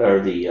train or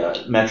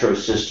the metro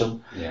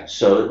system. Yeah.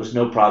 So it was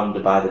no problem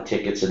to buy the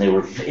tickets, and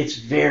it's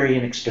very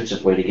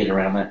inexpensive way to get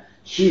around that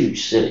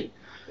huge city.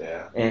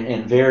 Yeah.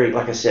 And very,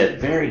 like I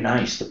said, very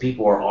nice. The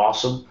people are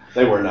awesome.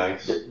 They were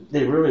nice.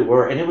 They really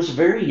were, and it was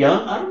very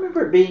young. I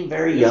remember it being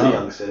very It's young. a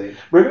young city.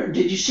 Remember,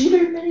 did you see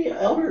very many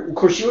elder? Of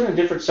course, you were in a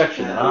different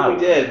section than I We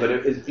was. did, but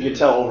you could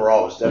tell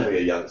overall it was definitely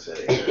a young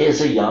city. It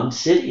is a young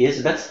city,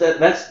 isn't it?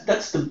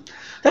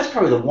 That's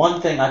probably the one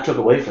thing I took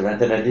away from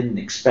that I didn't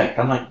expect.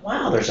 I'm like,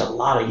 wow, there's a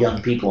lot of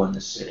young people in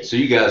this city. So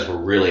you guys were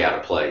really out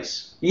of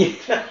place. Yeah.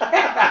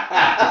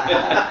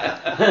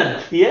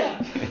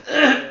 Yeah.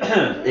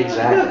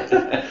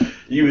 Exactly.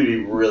 You would be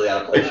really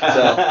out of place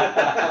yourself.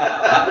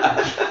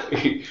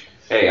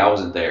 Hey, I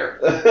wasn't there.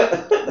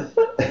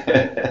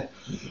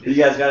 You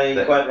guys got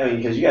any questions? I mean,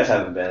 because you guys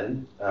haven't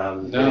been.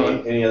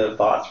 No. Any other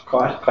thoughts,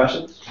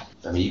 questions?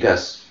 I mean, you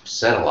guys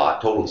said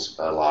told us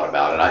a lot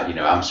about it.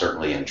 I'm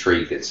certainly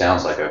intrigued. It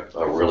sounds like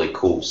a really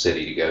cool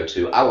city to go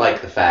to. I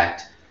like the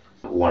fact,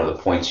 one of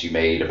the points you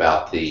made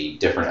about the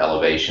different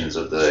elevations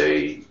of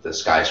the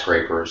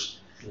skyscrapers.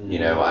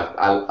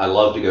 I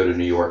love to go to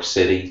New York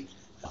City,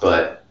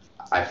 but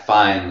I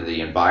find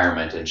the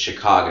environment in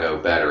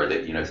Chicago better.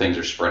 That things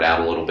are spread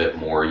out a little bit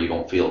more. You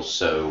don't feel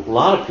so A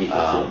lot of people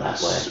feel that way.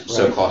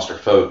 so right?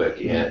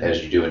 claustrophobic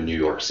as you do in New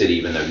York City.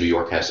 Even though New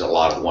York has a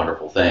lot of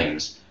wonderful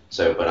things.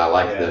 So, but I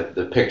like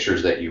the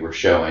pictures that you were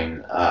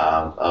showing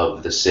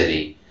of the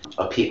city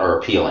are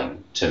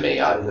appealing to me.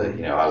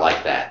 I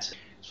like that.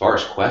 As far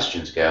as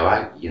questions go,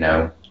 I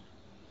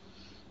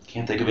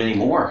can't think of any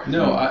more.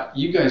 No,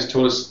 you guys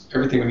told us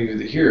everything we needed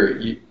to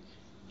hear.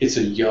 It's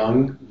a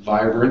young,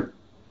 vibrant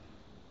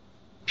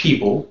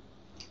people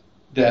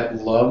that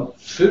love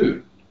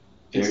food.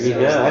 There you go.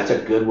 That's a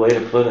good way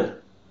to put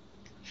it.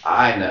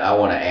 I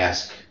want to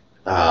ask,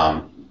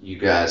 you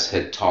guys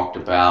had talked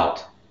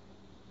about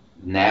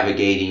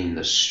navigating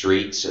the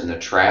streets and the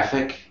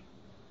traffic.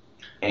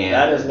 And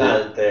that is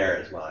not there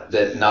as much.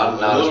 That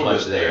not as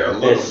much there.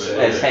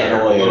 As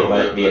Hanoi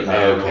or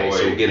Vietnam. Okay,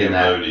 so we'll get in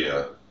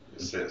that.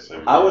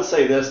 I would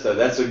say this though,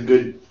 that's a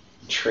good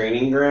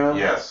training ground.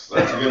 Yes,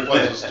 that's a good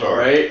place to start.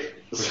 Right?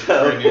 Put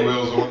your training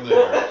wheels on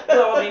there.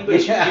 Well, I mean,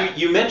 but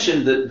you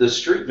mentioned that the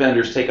street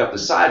vendors take up the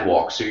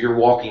sidewalk, so you're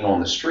walking on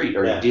the street.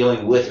 Are you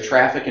dealing with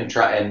traffic and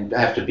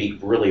have to be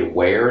really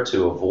aware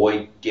to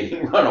avoid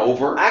getting run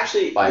over?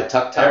 Actually, by a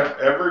tuk-tuk?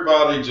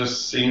 Everybody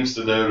just seems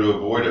to know to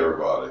avoid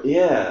everybody.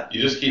 Yeah.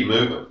 You just keep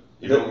moving.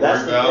 You don't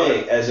That's worry about the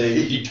thing.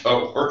 it. You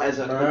don't worry. As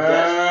a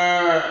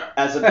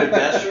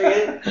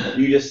pedestrian,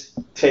 you just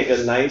take a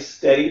nice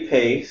steady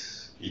pace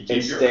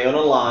and stay on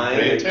a line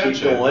and keep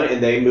going,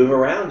 and they move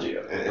around you.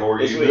 Or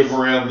you move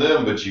around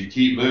them, but you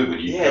keep moving.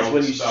 It's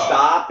when you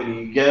stop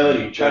and you go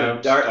and you try to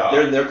dart.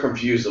 They're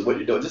confused of what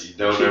you're doing. Just you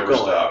don't keep ever going.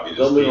 stop. You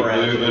just keep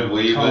moving,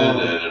 weaving,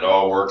 and it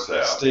all works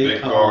out.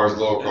 Big cars,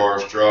 little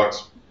cars,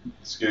 trucks,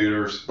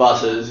 scooters,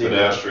 buses,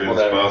 pedestrians,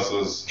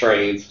 buses,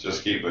 trains.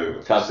 Just keep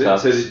moving. So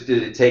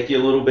did it take you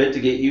a little bit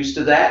to get used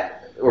to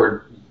that,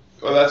 or?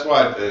 Well, that's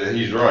why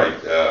he's right.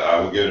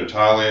 I would go to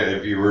Thailand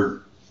if you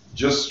were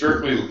just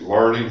strictly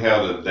learning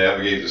how to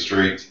navigate the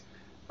streets.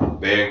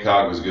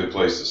 Bangkok was a good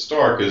place to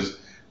start because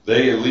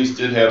they at least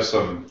did have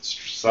some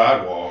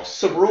sidewalks,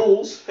 some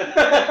rules,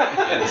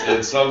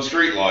 and some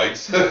street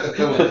lights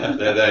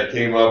that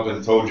came up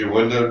and told you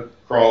when to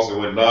cross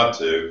and when not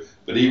to.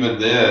 But even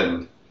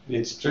then,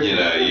 it's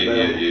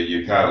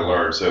you kind of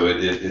learn. So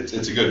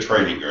it's a good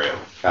training ground.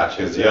 Gotcha.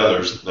 Because the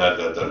others, that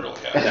doesn't really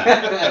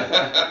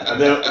happen.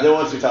 then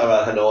once we talk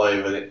about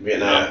Hanoi,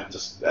 Vietnam,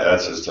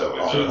 that's just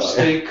totally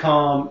stay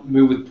calm,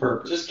 move with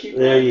purpose. Just keep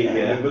there. You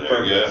go. Move with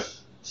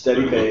purpose.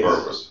 Steady pace. With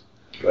purpose.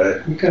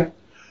 Right. Okay.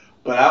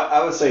 But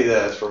I would say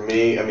this for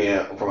me. I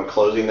mean, from a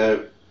closing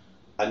note,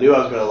 I knew I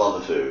was going to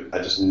love the food. I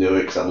just knew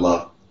it because I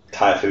love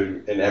Thai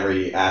food in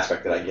every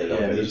aspect that I get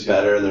of it. There's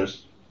better and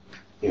there's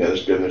good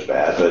and there's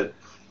bad, but.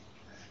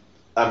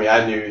 I mean,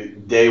 I knew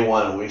day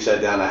one when we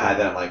sat down, I had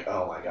that. I'm like,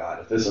 oh my god,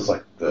 if this is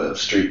like the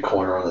street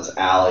corner on this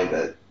alley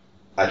that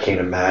I can't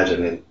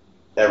imagine. And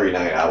every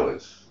night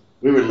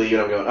we would leave,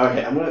 and I'm going,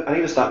 okay, I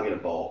need to stop and get a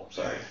bowl.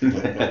 Sorry,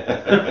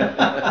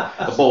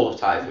 a bowl of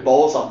Thai food,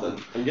 bowl of something.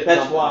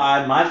 That's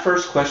why my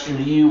first question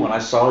to you when I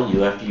saw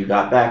you after you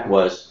got back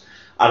was,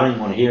 I don't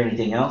even want to hear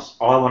anything else.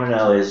 All I want to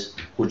know is,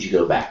 would you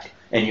go back?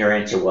 And your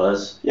answer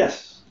was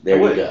yes. There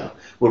you go.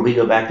 Would we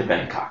go back to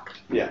Bangkok?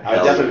 Yeah,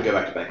 I definitely go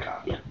back to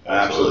Bangkok. Yeah, I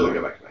absolutely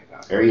go back to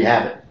Bangkok. There you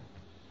have it.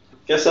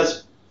 Guess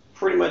that's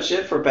pretty much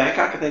it for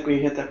Bangkok. I think we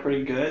hit that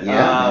pretty good.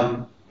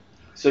 Yeah.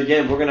 So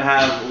again, we're gonna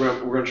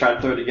try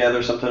to throw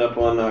together something up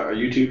on our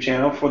YouTube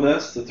channel for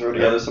this to throw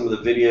together some of the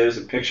videos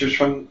and pictures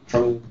from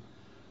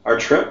our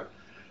trip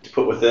to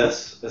put with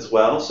this as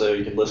well, so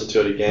you can listen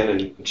to it again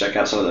and check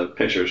out some of the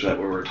pictures that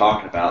we were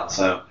talking about.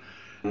 So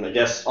I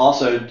guess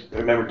also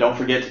remember, don't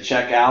forget to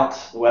check out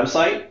the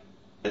website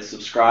and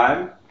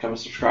subscribe. Become a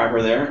subscriber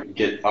there.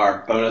 Get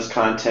our bonus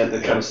content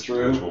that comes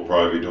through. Which we'll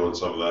probably be doing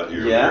some of that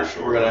here. Yeah,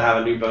 sure. We're going to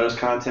have a new bonus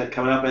content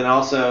coming up, and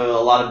also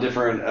a lot of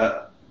different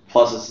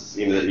pluses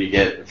that you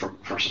get for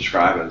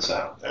subscribing.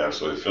 So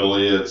absolutely,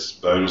 affiliates,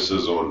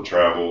 bonuses on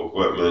travel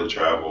equipment,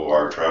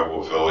 our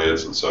travel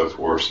affiliates, and so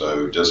forth.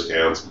 So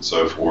discounts and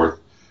so forth.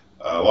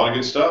 A lot of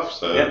good stuff.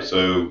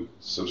 So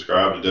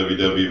subscribe to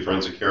WW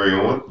Friends That Carry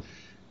On,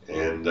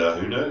 and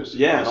who knows?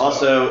 Yeah, and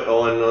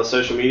also on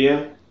social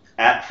media.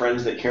 At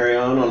Friends That Carry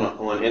On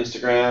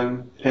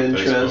Instagram,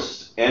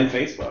 Pinterest, and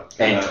Facebook.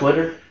 And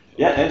Twitter?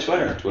 Yeah, and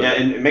Twitter. Yeah,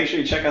 and make sure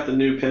you check out the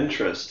new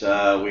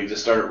Pinterest. We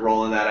just started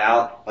rolling that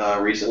out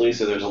recently,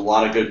 so there's a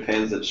lot of good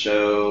pins that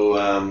show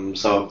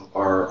some of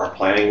our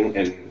planning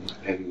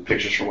and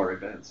pictures from where we've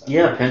been. So.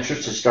 Yeah,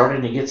 Pinterest is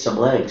starting to get some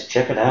legs.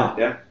 Check it out.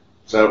 Yeah.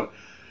 So,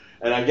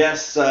 and I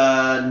guess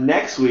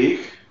next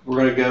week, we're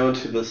going to go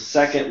into the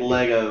second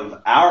leg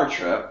of our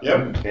trip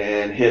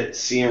and hit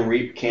Siem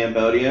Reap,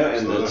 Cambodia,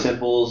 and the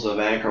temples of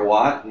Angkor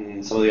Wat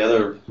and some of the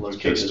other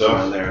locations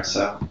around there.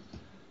 So,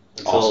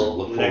 awesome.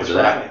 Look forward to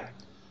that.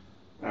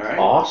 All right.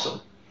 Awesome.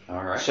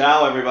 All right.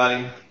 Ciao,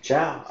 everybody.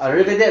 Ciao.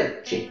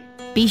 Arrivederci.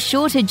 Be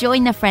sure to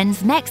join the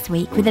friends next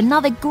week with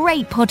another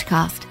great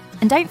podcast.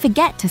 And don't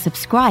forget to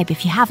subscribe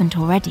if you haven't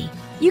already.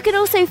 You can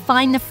also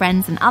find the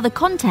friends and other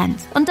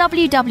content on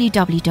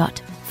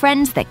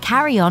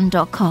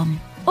www.friendsthatcarryon.com.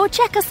 Or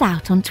check us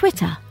out on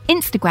Twitter,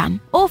 Instagram,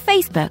 or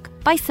Facebook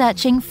by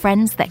searching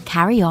Friends That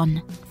Carry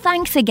On.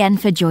 Thanks again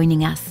for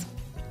joining us.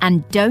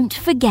 And don't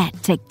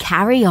forget to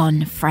carry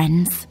on,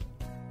 friends.